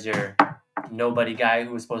Stanley as your nobody guy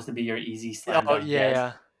who was supposed to be your easy slam Oh dunk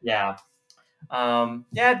guess. yeah. Yeah.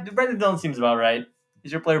 Yeah, Brendan Dillon seems about right.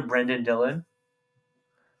 Is your player Brendan Dillon?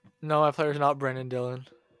 No, my player's not Brendan Dillon.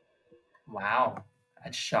 Wow.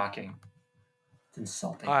 That's shocking. It's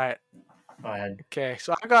insulting. All right. Go ahead. Okay,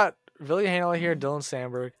 so I got Ville Heinola here, Dylan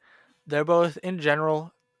Sandberg. They're both in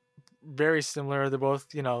general very similar. They're both,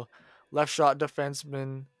 left shot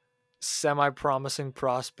defensemen, semi-promising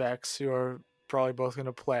prospects who are probably both going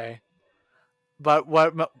to play. But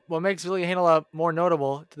what makes Ville Heinola more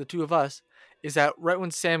notable to the two of us is that right when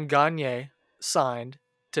Sam Gagner signed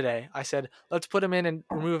today, I said, let's put him in and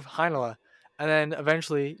remove Heinola. And then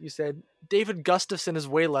eventually you said, David Gustafson is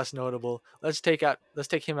way less notable. Let's take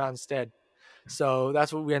him out instead. So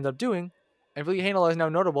that's what we end up doing. And Ville Heinola is now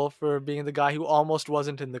notable for being the guy who almost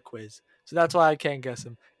wasn't in the quiz. So that's why I can't guess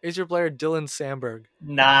him. Is your player Dylan Sandberg?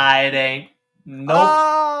 Nah, it ain't. Nope.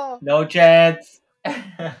 Oh! No chance.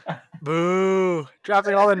 Boo!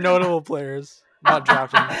 Drafting all the notable players. Not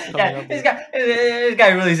drafting. Yeah, this guy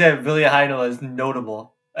really said Ville Heinola is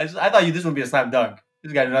notable. I thought this would be a slam dunk.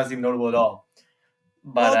 This guy does not seem notable at all.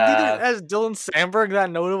 But neither has Dylan Sandberg that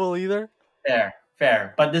notable either.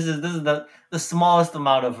 Fair. But this is the smallest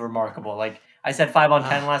amount of remarkable. Like I said, 5 on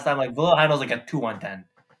 10 last time. Like Ville Heinola is like a 2 on 10.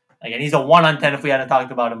 Like, and he's a 1 on 10 if we hadn't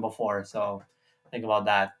talked about him before. So think about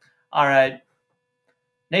that. All right,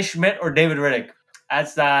 Nate Schmidt or David Riddick?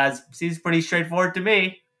 That's seems pretty straightforward to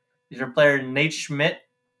me. Is your player Nate Schmidt?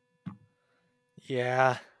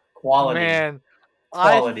 Yeah. Quality. Man,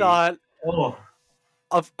 Quality. I thought,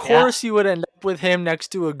 of course you would end up with him next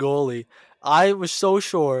to a goalie. I was so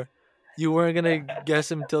sure you weren't going to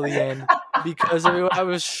guess him till the end because I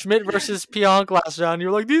was Schmidt versus Pionk last round.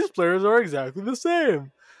 You're like, these players are exactly the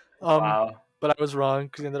same. Wow. But I was wrong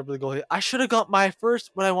because he ended up with a goalie. I should have got my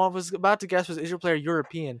first. What I was about to guess was, is your player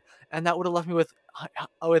European? And that would have left me with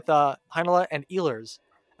Heinola and Ehlers.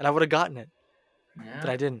 And I would have gotten it. Yeah. But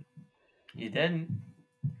I didn't. You didn't.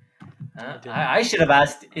 I should have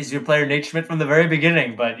asked, is your player Nate Schmidt from the very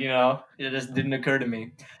beginning? But, it just didn't occur to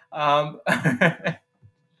me.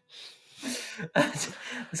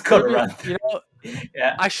 Let's go around.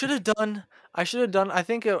 Yeah. I should have done. I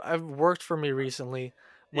think it worked for me recently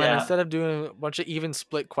when instead of doing a bunch of even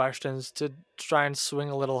split questions to try and swing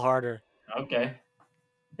a little harder. Okay.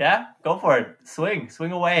 Yeah, go for it. Swing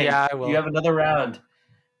away. Yeah, I will. You have another round.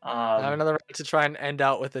 I have another round to try and end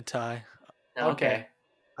out with a tie. Okay.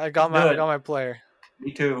 I got my player.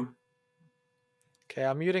 Me too. Okay,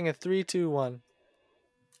 I'm muting a 3, 2, 1.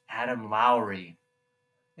 Adam Lowry.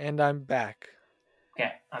 And I'm back.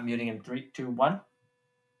 Okay, I'm muting in 3, 2, 1.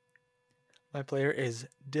 My player is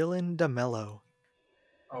Dylan DeMello.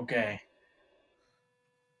 Okay.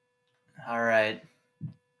 All right.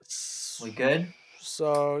 We good?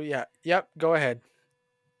 So, yeah. Yep, go ahead.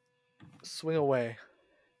 Swing away.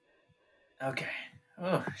 Okay.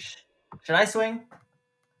 Oh, should I swing?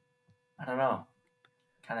 I don't know.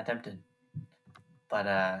 Kind of tempted. But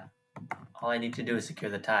all I need to do is secure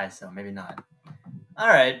the tie, so maybe not. All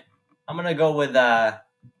right. I'm going to go with I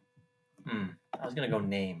was going to go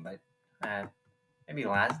name, but maybe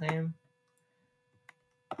last name?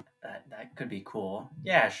 That could be cool.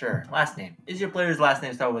 Yeah, sure. Last name. Does your player's last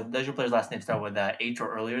name start with H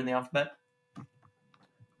or earlier in the alphabet?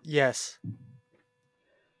 Yes.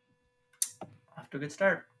 Off to a good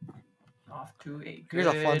start. Here's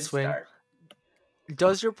a fun swing. Start.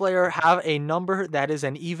 Does your player have a number that is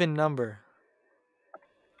an even number?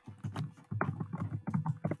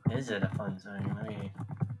 Is it a fun swing?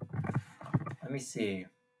 Let me see.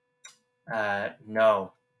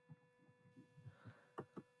 No.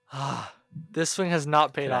 This swing has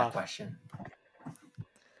not paid off. Question.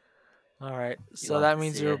 All right. So that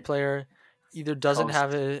means your player either doesn't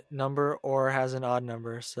have a number or has an odd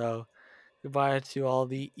number. So goodbye to all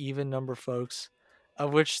the even number folks,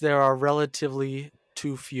 of which there are relatively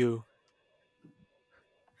too few.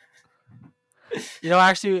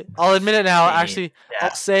 Actually, I'll admit it now. Actually, yeah.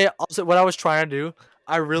 I'll say what I was trying to do.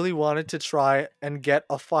 I really wanted to try and get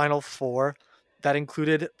a Final Four that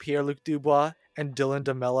included Pierre-Luc Dubois and Dylan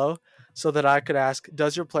DeMello, so that I could ask,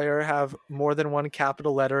 does your player have more than one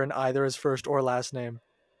capital letter in either his first or last name?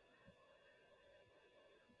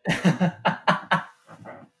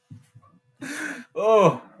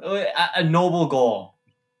 Oh, a noble goal,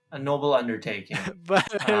 a noble undertaking.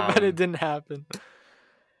 but it didn't happen.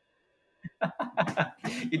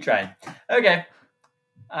 You tried. Okay.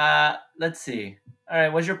 Let's see. All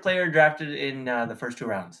right. Was your player drafted in the first 2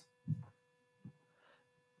 rounds?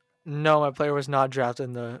 No, my player was not drafted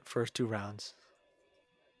in the first 2 rounds.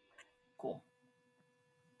 Cool.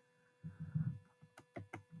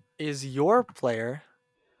 Is your player...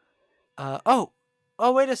 oh,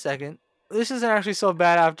 wait a second. This isn't actually so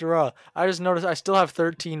bad after all. I just noticed I still have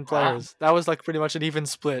 13 players. That was like pretty much an even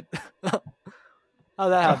split. How'd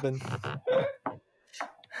that happen?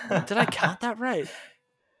 Did I count that right?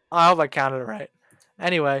 I hope I counted it right.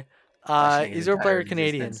 Anyway, is your player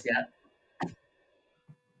Canadian? Yeah.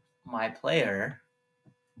 My player,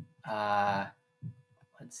 let's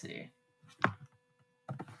see.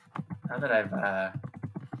 Now that I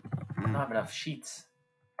don't have enough sheets,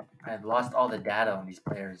 I've lost all the data on these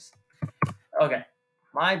players. Okay,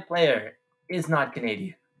 my player is not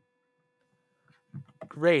Canadian.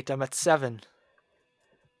 Great, I'm at 7.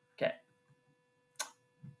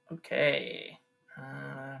 Okay.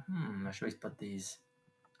 How should we split these?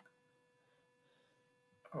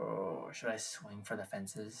 Oh, should I swing for the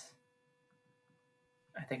fences?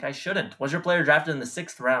 I think I shouldn't. Was your player drafted in the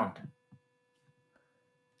 6th round?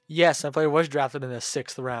 Yes, my player was drafted in the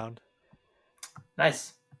 6th round.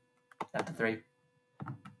 Nice. Down to 3.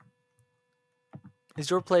 Is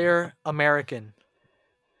your player American?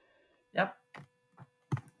 Yep.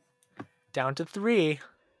 Down to 3.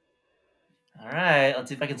 All right. Let's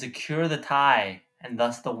see if I can secure the tie and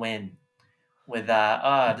thus the win. With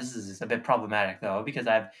this is a bit problematic though, because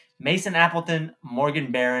I have Mason Appleton,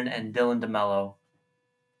 Morgan Barron, and Dylan DeMello.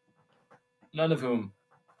 None of whom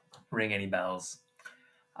ring any bells.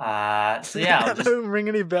 So yeah, I'll just ring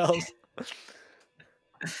any bells.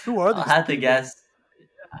 Who are these? I'll have to guess.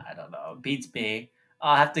 I don't know. Beats me.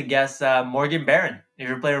 I'll have to guess Morgan Barron. Is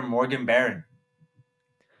your player Morgan Barron?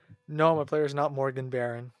 No, my player is not Morgan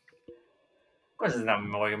Barron. Of course it's not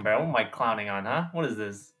Morgan Barron. What am I clowning on, huh? What is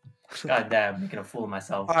this? God damn, making a fool of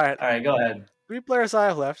myself. All right, go ahead. 3 players I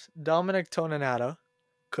have left. Dominic Toninato.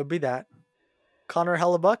 Could be that. Connor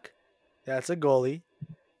Hellebuck. That's a goalie.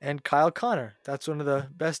 And Kyle Connor. That's one of the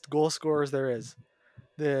best goal scorers there is.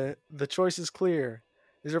 The choice is clear.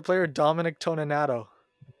 Is your player Dominic Toninato?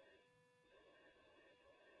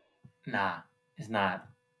 Nah, it's not.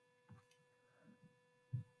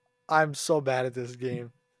 I'm so bad at this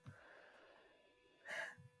game.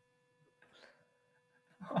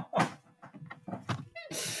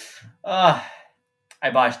 I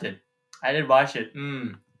botched it. I did botch it.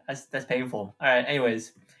 That's painful. All right.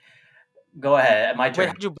 Anyways, go ahead. My turn. Wait,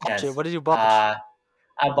 how did you botch it? What did you botch?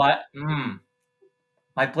 I bought.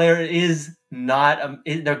 My player is not.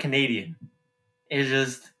 They're Canadian. It's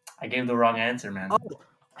just I gave the wrong answer, man.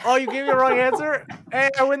 Oh, you gave me the wrong answer? Hey,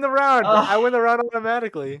 I win the round. I win the round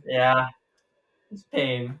automatically. Yeah. It's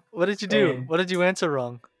pain. What did you do? What did you answer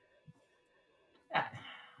wrong?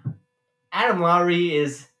 Adam Lowry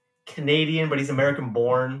is Canadian, but he's American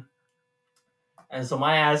born. And so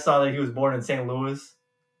my ass saw that he was born in St. Louis.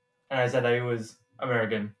 And I said that he was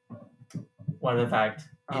American. When in fact,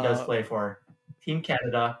 he does play for Team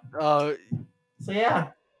Canada. So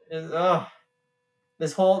yeah.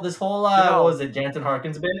 This whole what was it, Jansen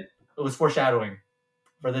Harkins bit? It was foreshadowing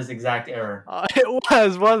for this exact error. It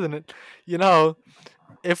was, wasn't it? You know,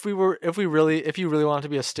 if you really wanted to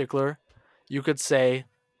be a stickler, you could say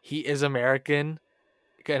he is American,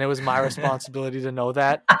 and it was my responsibility to know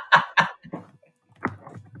that.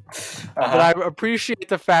 But I appreciate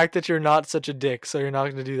the fact that you're not such a dick, so you're not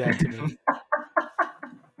going to do that to me.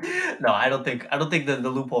 No, I don't think the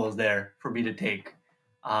loophole is there for me to take.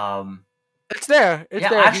 It's there. It's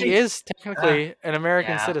there. Actually, he is technically an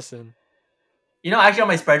American citizen. You know, actually on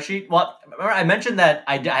my spreadsheet, well, remember I mentioned that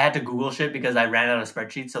I had to Google shit because I ran out of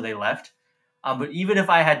spreadsheets, so they left. But even if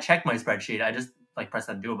I had checked my spreadsheet, I just pressed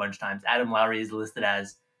undo a bunch of times. Adam Lowry is listed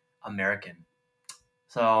as American.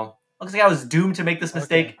 So looks like I was doomed to make this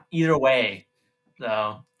mistake either way.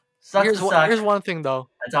 So sucks. Here's one thing though.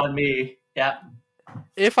 That's on me. Yeah.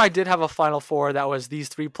 If I did have a Final Four that was these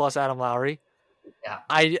 3 plus Adam Lowry,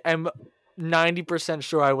 I am 90%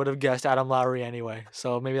 sure I would have guessed Adam Lowry anyway.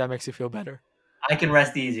 So maybe that makes you feel better. I can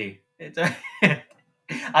rest easy.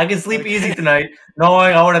 I can sleep easy tonight,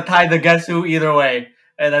 knowing I would have tied the guess who either way,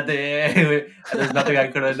 and that there's nothing I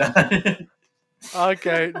could have done.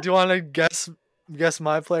 Okay. Do you want to guess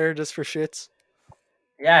my player just for shits?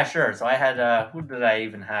 Yeah, sure. So I had who did I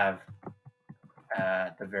even have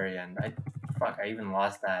at the very end? I even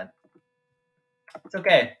lost that. It's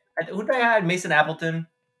okay. Who did I have? Mason Appleton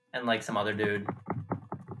and like some other dude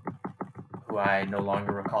who I no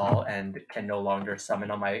longer recall and can no longer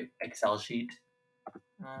summon on my Excel sheet.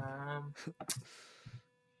 Um,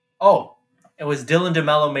 oh, it was Dylan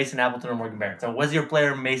DeMello, Mason Appleton, or Morgan Barron. So was your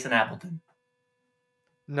player Mason Appleton?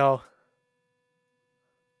 No.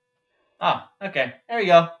 Oh, okay. There you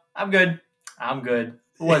go. I'm good. I'm good.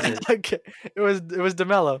 Who was it? Okay. It was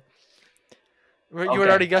DeMello. You had Okay,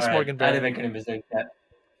 already guessed all right. Morgan I didn't Barron. make any mistake yet.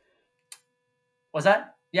 Was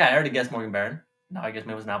that? Yeah, I already guessed Morgan Barron. Now I guess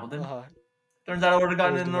maybe it was Appleton. Turns out I would have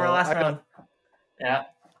gotten was it in the DeMello. last round. Yeah.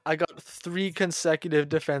 I got 3 consecutive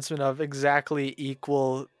defensemen of exactly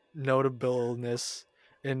equal notableness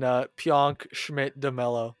in Pionk, Schmidt,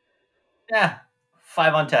 DeMello. Yeah.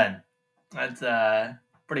 5 on 10. That's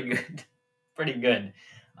pretty good. Pretty good.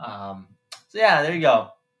 So yeah, there you go.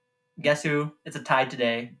 Guess who? It's a tie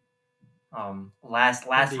today. Last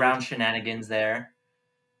Indeed. round shenanigans there.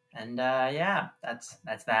 And yeah, that's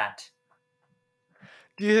that.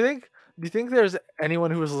 Do you think there's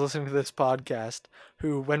anyone who was listening to this podcast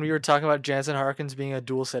who, when we were talking about Jansen Harkins being a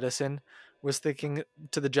dual citizen, was thinking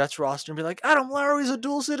to the Jets roster and be like, Adam Lowry's a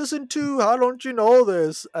dual citizen too. How don't you know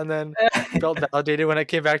this? And then felt validated when it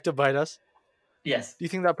came back to bite us. Yes. Do you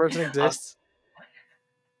think that person exists?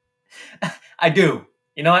 I do.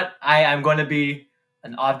 You know what? I'm going to be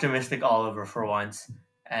an optimistic Oliver for once.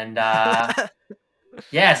 And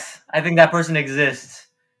yes, I think that person exists.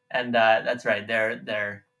 And that's right.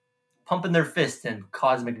 They're pumping their fist in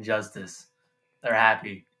cosmic justice. They're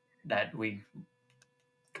happy that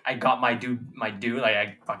I got my due. Like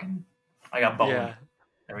I got boned. Yeah.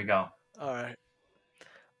 There we go. All right.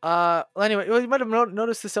 Well, anyway, you might have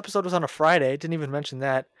noticed this episode was on a Friday. Didn't even mention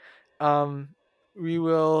that. We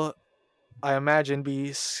will, I imagine,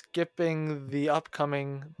 be skipping the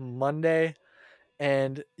upcoming Monday,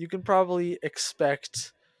 and you can probably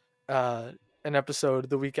expect an episode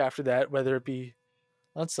the week after that, whether it be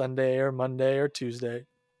on Sunday or Monday or Tuesday.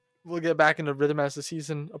 We'll get back into rhythm as the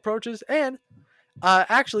season approaches, and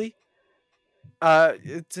actually,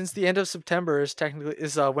 since the end of September is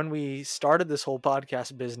when we started this whole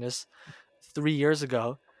podcast business 3 years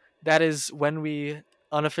ago. That is when we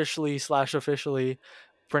unofficially / officially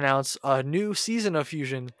pronounce a new season of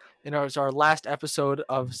Fusion. And it's our last episode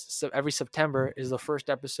of every September is the first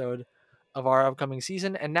episode of our upcoming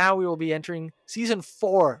season. And now we will be entering season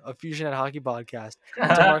 4 of Fusion and Hockey Podcast.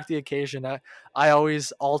 And to mark the occasion, I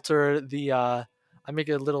always alter I make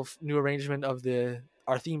a little new arrangement of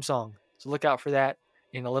our theme song. So look out for that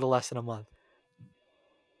in a little less than a month.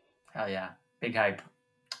 Hell yeah. Big hype.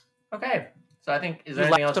 Okay. So I think, is there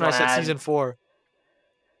You anything laughed else when you I want to said add? season 4.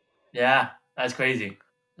 Yeah, that's crazy.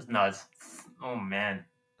 It's nuts. Oh man,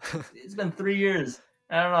 it's been 3 years.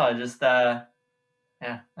 I don't know. Just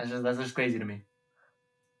yeah, that's just crazy to me.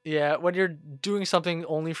 Yeah, when you're doing something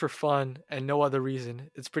only for fun and no other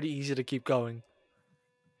reason, it's pretty easy to keep going.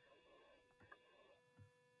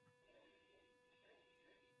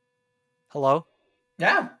 Hello?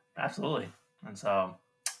 Yeah, absolutely. And so,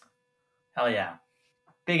 hell yeah,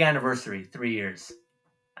 big anniversary, 3 years.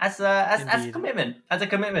 That's a Indeed. commitment. That's a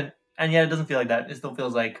commitment. And yet it doesn't feel like that. It still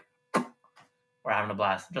feels like we're having a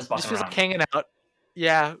blast, just walking Just feels around. like hanging out.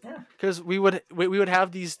 Yeah, Yeah. because we would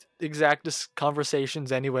have these exact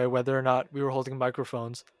conversations anyway, whether or not we were holding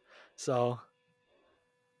microphones. So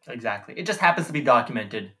Exactly. It just happens to be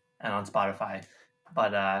documented and on Spotify.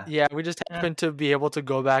 But yeah, we just Yeah. happen to be able to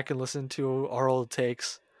go back and listen to our old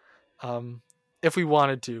takes, if we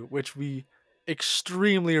wanted to, which we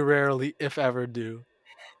extremely rarely, if ever, do.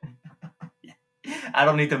 I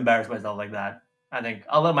don't need to embarrass myself like that. I think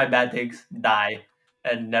I'll let my bad takes die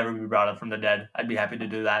and never be brought up from the dead. I'd be happy to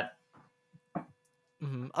do that.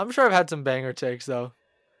 I'm sure I've had some banger takes though.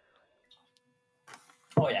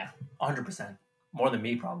 Oh yeah, 100%. More than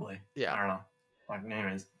me probably. Yeah. I don't know. Like,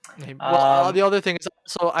 anyways. Well, the other thing is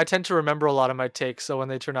also I tend to remember a lot of my takes, so when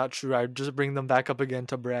they turn out true, I just bring them back up again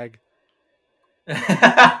to brag.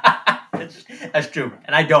 That's true,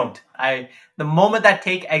 and I don't. The moment that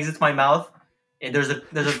take exits my mouth, there's a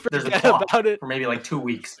Forget pause about it. for maybe like 2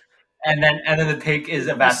 weeks, and then the take is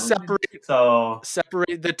evaporated.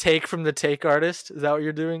 Separate the take from the take artist. Is that what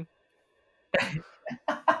you're doing?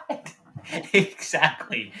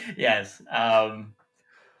 Exactly. Yes.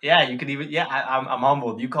 Yeah, you could even. Yeah, I'm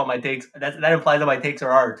humbled. You call my takes. That implies that my takes are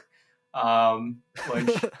art. Which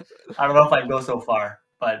I don't know if I'd go so far,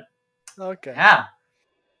 but okay. Yeah.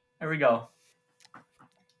 There we go.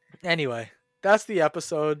 Anyway, that's the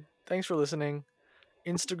episode. Thanks for listening.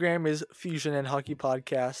 Instagram is Fusion and Hockey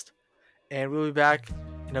Podcast. And we'll be back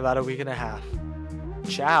in about a week and a half.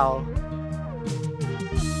 Ciao.